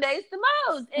go on the dates the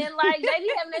most. And like, they be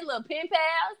having their little pen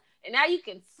pals and now you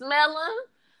can smell them.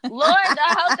 Lord,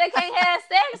 I hope they can't have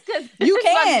sex because you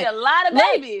can. Be a lot of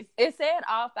babies. It said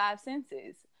all 5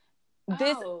 senses.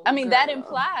 that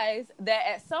implies that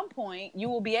at some point you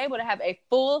will be able to have a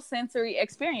full sensory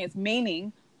experience,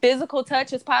 meaning physical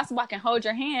touch is possible. I can hold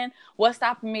your hand. What's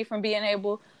stopping me from being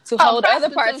able to hold other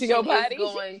parts of your body?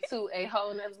 Going to a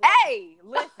whole nother level. Hey,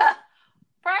 listen.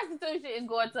 Prostitution is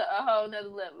going to a whole nother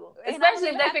level. Especially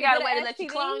if they figure out a way to let you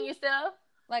clone yourself.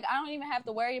 Like, I don't even have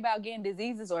to worry about getting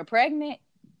diseases or pregnant.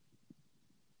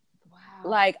 Wow.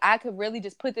 Like, I could really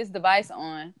just put this device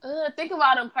on. Think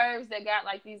about them pervs that got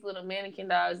like these little mannequin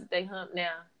dogs that they hump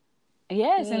now.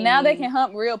 Yes, and now they can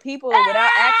hump real people without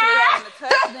actually having to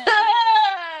touch them.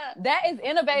 That is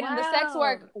innovating the sex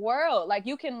work world. Like,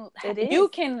 you can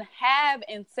have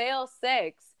and sell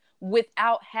sex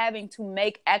without having to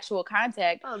make actual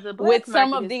contact with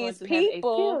some of these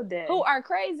people who are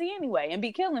crazy anyway and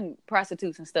be killing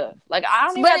prostitutes and stuff. Like, I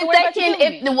don't even have to worry about you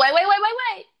killing me.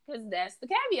 Wait. Because that's the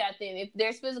caveat then. If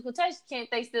there's physical touch, can't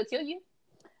they still kill you?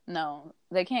 No,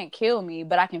 they can't kill me,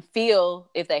 but I can feel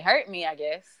if they hurt me, I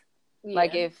guess. Yeah.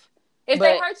 Like, if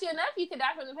they hurt you enough, you could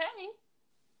die from the pain.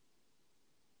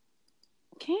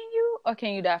 Can you? Or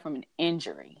can you die from an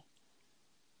injury?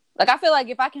 Like, I feel like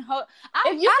if I can hold... I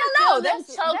don't know. That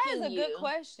is a good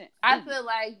question. I feel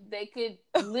like they could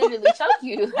literally choke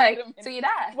you, like, till you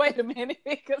die. Wait a minute.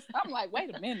 Because I'm like,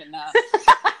 wait a minute now.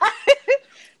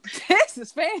 This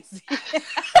is fancy.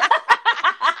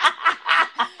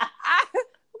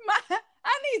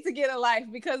 I need to get a life,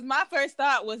 because my first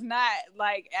thought was not,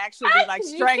 like, actually, like,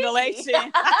 strangulation.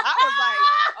 I was like,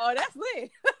 oh, that's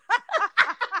lit.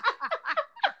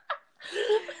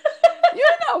 You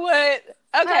know what?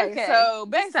 Okay. So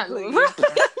basically, let's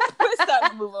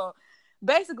start to move on.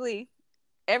 Basically,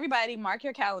 everybody mark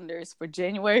your calendars for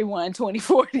January 1,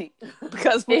 2040,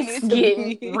 because we need to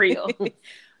be real.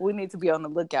 We need to be on the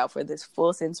lookout for this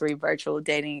full sensory virtual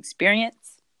dating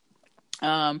experience. You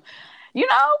know,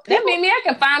 that mean I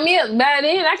can find me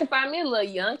a little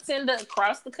young Tinder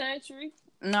across the country.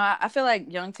 No, I feel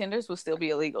like young Tinders will still be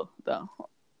illegal though.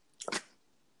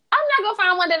 I'm not gonna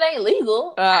find one that ain't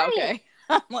legal. Okay.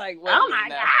 I'm like, oh my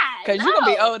God. Because you're going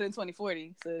to be old in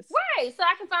 2040, sis. Right. So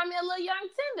I can find me a little young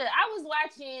Tinder. I was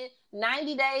watching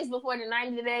 90 Days Before the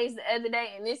 90 Days the other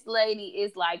day, and this lady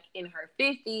is like in her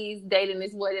 50s dating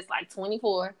this boy that's like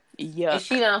 24. Yeah. And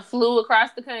she done flew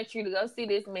across the country to go see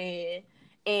this man.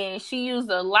 And she used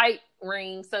a light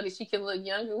ring so that she can look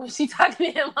younger when she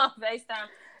talking to him on FaceTime.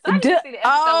 So I need to see the episode.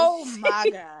 Oh my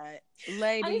God,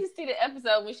 lady! I need to see the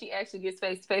episode when she actually gets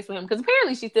face to face with him, because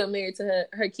apparently she's still married to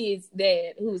her kid's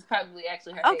dad, who's probably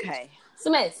actually her age. It's a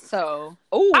mess. So,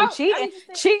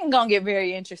 cheating gonna get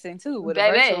very interesting too with a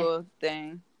virtual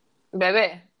thing,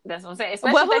 baby. That's what I'm saying.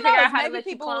 Especially if they figure out how to let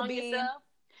you clone yourself.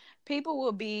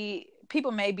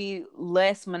 People may be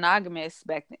less monogamous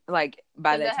back then, like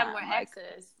by that time. Have more like,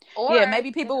 access. Or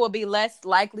maybe people will be less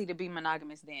likely to be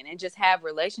monogamous then and just have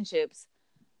relationships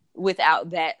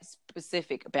without that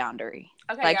specific boundary.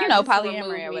 Okay, like, guys,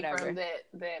 polyamory or whatever.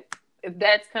 That if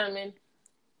that's coming,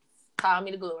 call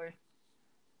me to glory.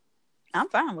 I'm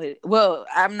fine with it. Well,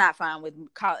 I'm not fine with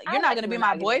you're not going to be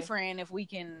my boyfriend if we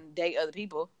can date other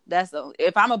people.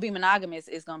 If I'm going to be monogamous,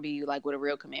 it's going to be like with a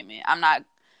real commitment. I'm not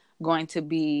going to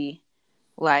be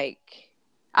like,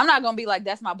 I'm not going to be like,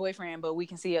 that's my boyfriend, but we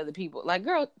can see other people. Like,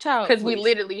 child. Because we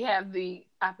literally have the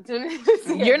opportunity.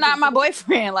 You're not my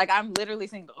boyfriend. Like, I'm literally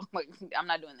single. Like, I'm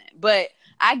not doing that. But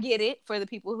I get it for the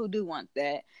people who do want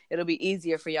that. It'll be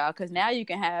easier for y'all, because now you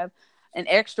can have an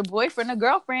extra boyfriend or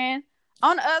girlfriend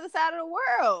on the other side of the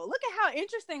world. Look at how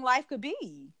interesting life could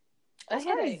be. That's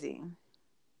crazy.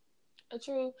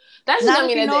 True. That's just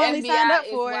mean that the FBI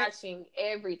is watching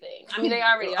everything. I mean, they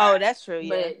already are. Oh, that's true. Yeah,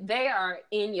 but they are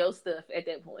in your stuff at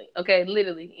that point. Okay,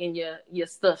 literally in your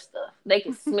stuff. They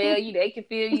can smell you. They can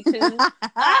feel you too.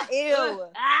 Ew.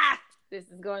 This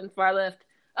is going far left.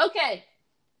 Okay.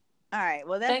 All right.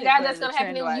 Well, that's thank God that's gonna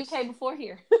happen in the UK before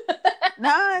here.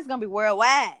 No, it's gonna be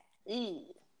worldwide. No,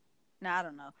 I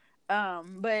don't know.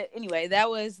 But anyway, that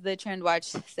was the Trend Watch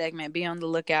segment. Be on the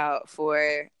lookout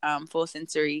for full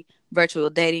sensory virtual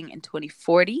dating in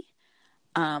 2040.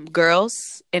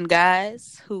 Girls and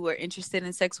guys who are interested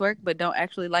in sex work but don't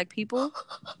actually like people,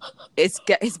 it's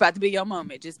about to be your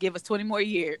moment. Just give us 20 more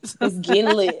years. It's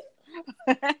getting lit.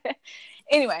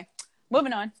 Anyway,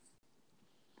 moving on.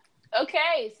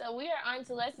 Okay, so we are on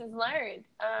to lessons learned.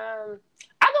 I'll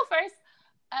go first.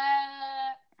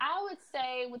 I would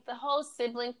say with the whole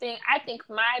sibling thing, I think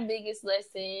my biggest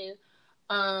lesson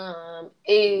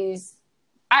is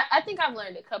I think I've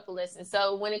learned a couple lessons.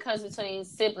 So when it comes between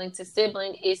sibling to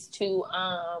sibling, is to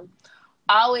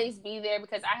always be there,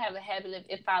 because I have a habit of,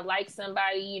 if I like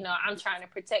somebody, I'm trying to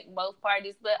protect both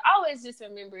parties, but always just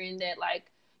remembering that,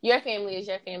 like, your family is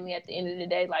your family at the end of the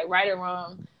day, like right or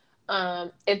wrong.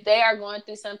 If they are going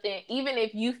through something, even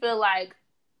if you feel like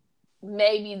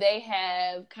maybe they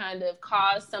have kind of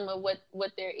caused some of what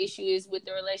their issue is with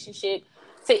the relationship,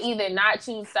 to either not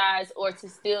choose sides or to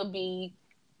still be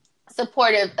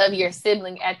supportive of your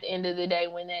sibling at the end of the day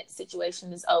when that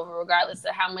situation is over, regardless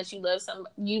of how much you love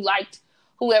you liked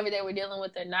whoever they were dealing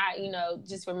with or not, you know,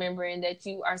 just remembering that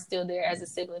you are still there as a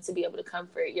sibling to be able to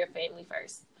comfort your family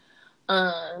first.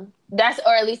 Or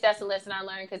at least that's a lesson I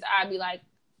learned, because I'd be like,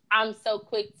 I'm so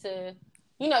quick to,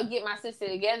 you know, get my sister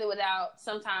together without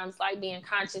sometimes like being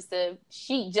conscious of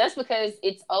just because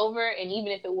it's over, and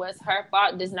even if it was her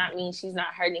fault does not mean she's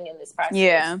not hurting in this process.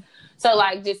 Yeah. So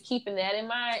like just keeping that in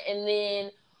mind. And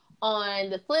then on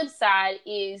the flip side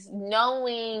is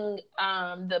knowing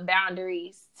the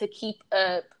boundaries to keep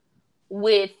up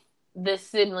with the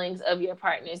siblings of your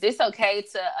partners. It's okay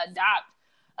to adopt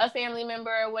a family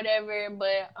member or whatever,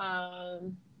 but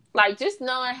like just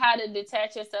knowing how to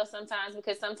detach yourself sometimes,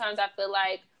 because sometimes I feel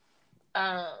like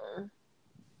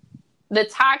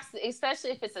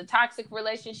especially if it's a toxic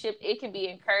relationship, it can be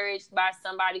encouraged by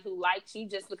somebody who likes you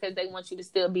just because they want you to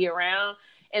still be around,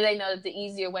 and they know that the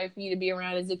easier way for you to be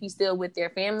around is if you're still with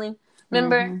their family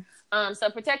member. So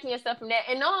protecting yourself from that,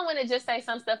 and knowing when to just say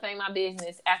some stuff ain't my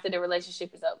business after the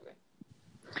relationship is over.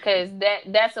 Because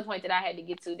that's the point that I had to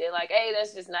get to. They're like, hey,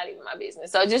 that's just not even my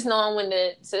business. So just knowing when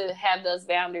to have those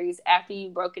boundaries after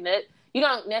you've broken up. You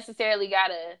don't necessarily got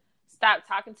to stop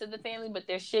talking to the family, but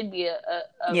there should be a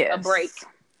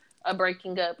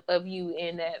breaking up of you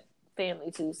and that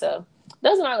family too. So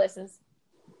those are my lessons.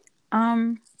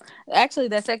 Actually,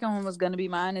 that second one was going to be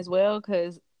mine as well,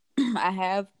 because I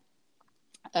have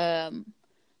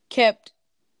kept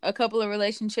a couple of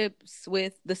relationships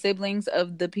with the siblings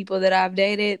of the people that I've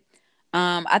dated.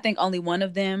 I think only one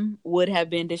of them would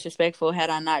have been disrespectful had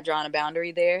I not drawn a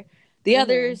boundary there. The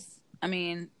others, I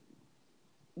mean,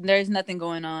 there's nothing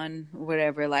going on,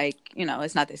 whatever, like, you know,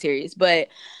 it's not that serious. But,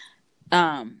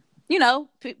 you know,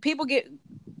 people get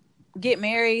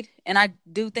married, and I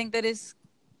do think that it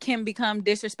can become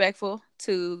disrespectful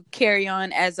to carry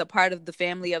on as a part of the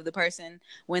family of the person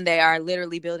when they are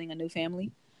literally building a new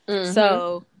family.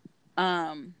 So,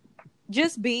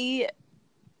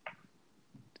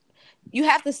 you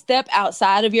have to step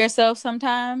outside of yourself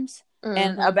sometimes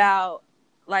and about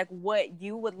like what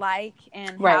you would like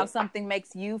and how something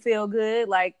makes you feel good.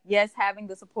 Like, yes, having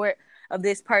the support of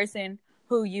this person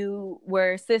who you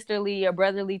were sisterly or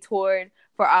brotherly toward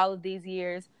for all of these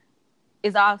years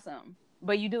is awesome.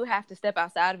 But you do have to step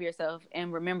outside of yourself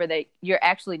and remember that you're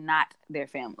actually not their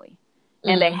family.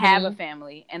 And they have a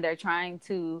family, and they're trying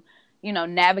to, you know,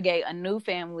 navigate a new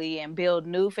family and build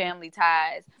new family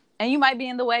ties. And you might be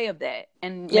in the way of that.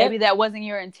 And maybe that wasn't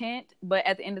your intent, but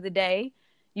at the end of the day,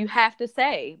 you have to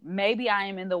say, maybe I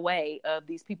am in the way of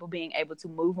these people being able to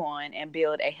move on and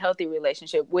build a healthy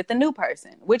relationship with a new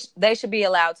person, which they should be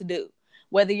allowed to do.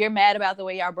 Whether you're mad about the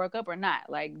way y'all broke up or not,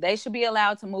 like, they should be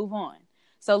allowed to move on.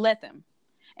 So let them.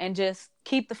 And just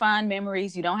keep the fond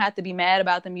memories. You don't have to be mad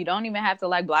about them. You don't even have to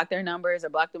like block their numbers or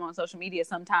block them on social media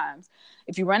sometimes.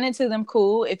 If you run into them,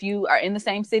 cool. If you are in the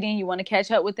same city and you want to catch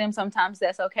up with them, sometimes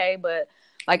that's okay. But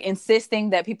like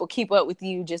insisting that people keep up with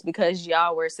you just because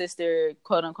y'all were sister,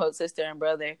 quote unquote, sister and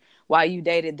brother while you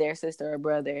dated their sister or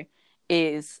brother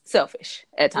is selfish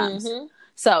at times.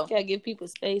 So gotta give people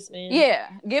space, man. Yeah,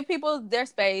 give people their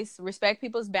space, respect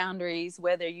people's boundaries,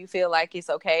 whether you feel like it's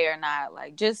okay or not.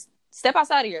 Like, just step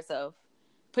outside of yourself,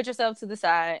 put yourself to the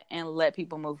side, and let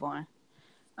people move on.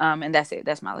 And that's it.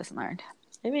 That's my lesson learned.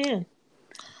 Amen.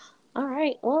 All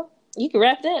right. Well, you can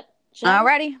wrap that.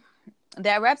 Alrighty.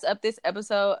 That wraps up this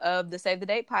episode of the Save the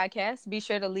Date podcast. Be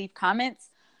sure to leave comments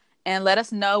and let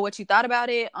us know what you thought about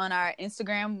it on our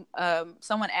Instagram.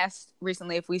 Someone asked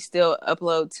recently if we still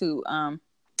upload to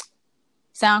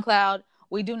SoundCloud.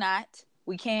 We do not.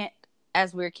 We can't,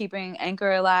 as we're keeping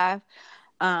Anchor alive.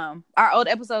 Our old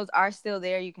episodes are still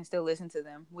there. You can still listen to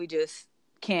them. We just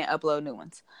can't upload new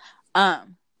ones.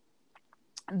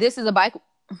 This is a bike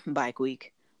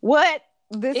week. What?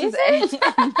 This is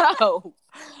no.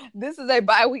 This is a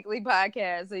bi-weekly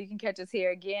podcast, so you can catch us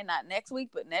here again, not next week,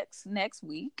 but next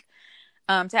week.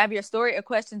 To have your story or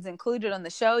questions included on the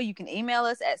show, you can email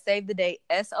us at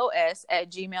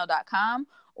savethedatesos@gmail.com,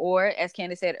 or as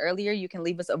Candace said earlier, you can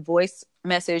leave us a voice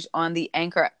message on the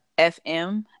Anchor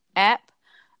FM app.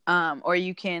 Or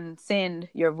you can send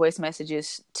your voice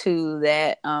messages to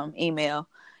that email.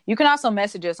 You can also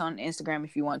message us on Instagram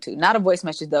if you want to. Not a voice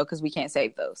message, though, because we can't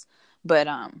save those. But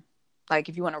like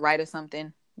if you want to write us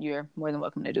something, you're more than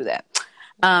welcome to do that.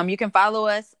 You can follow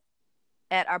us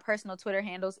at our personal Twitter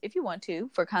handles if you want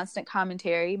to for constant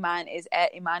commentary. Mine is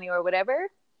at Imani or whatever.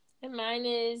 And mine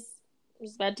is, I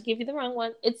was about to give you the wrong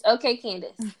one. It's okay,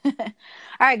 Candace. All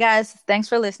right, guys. Thanks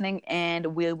for listening,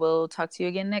 and we will talk to you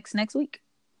again next week.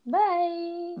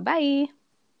 Bye. Bye.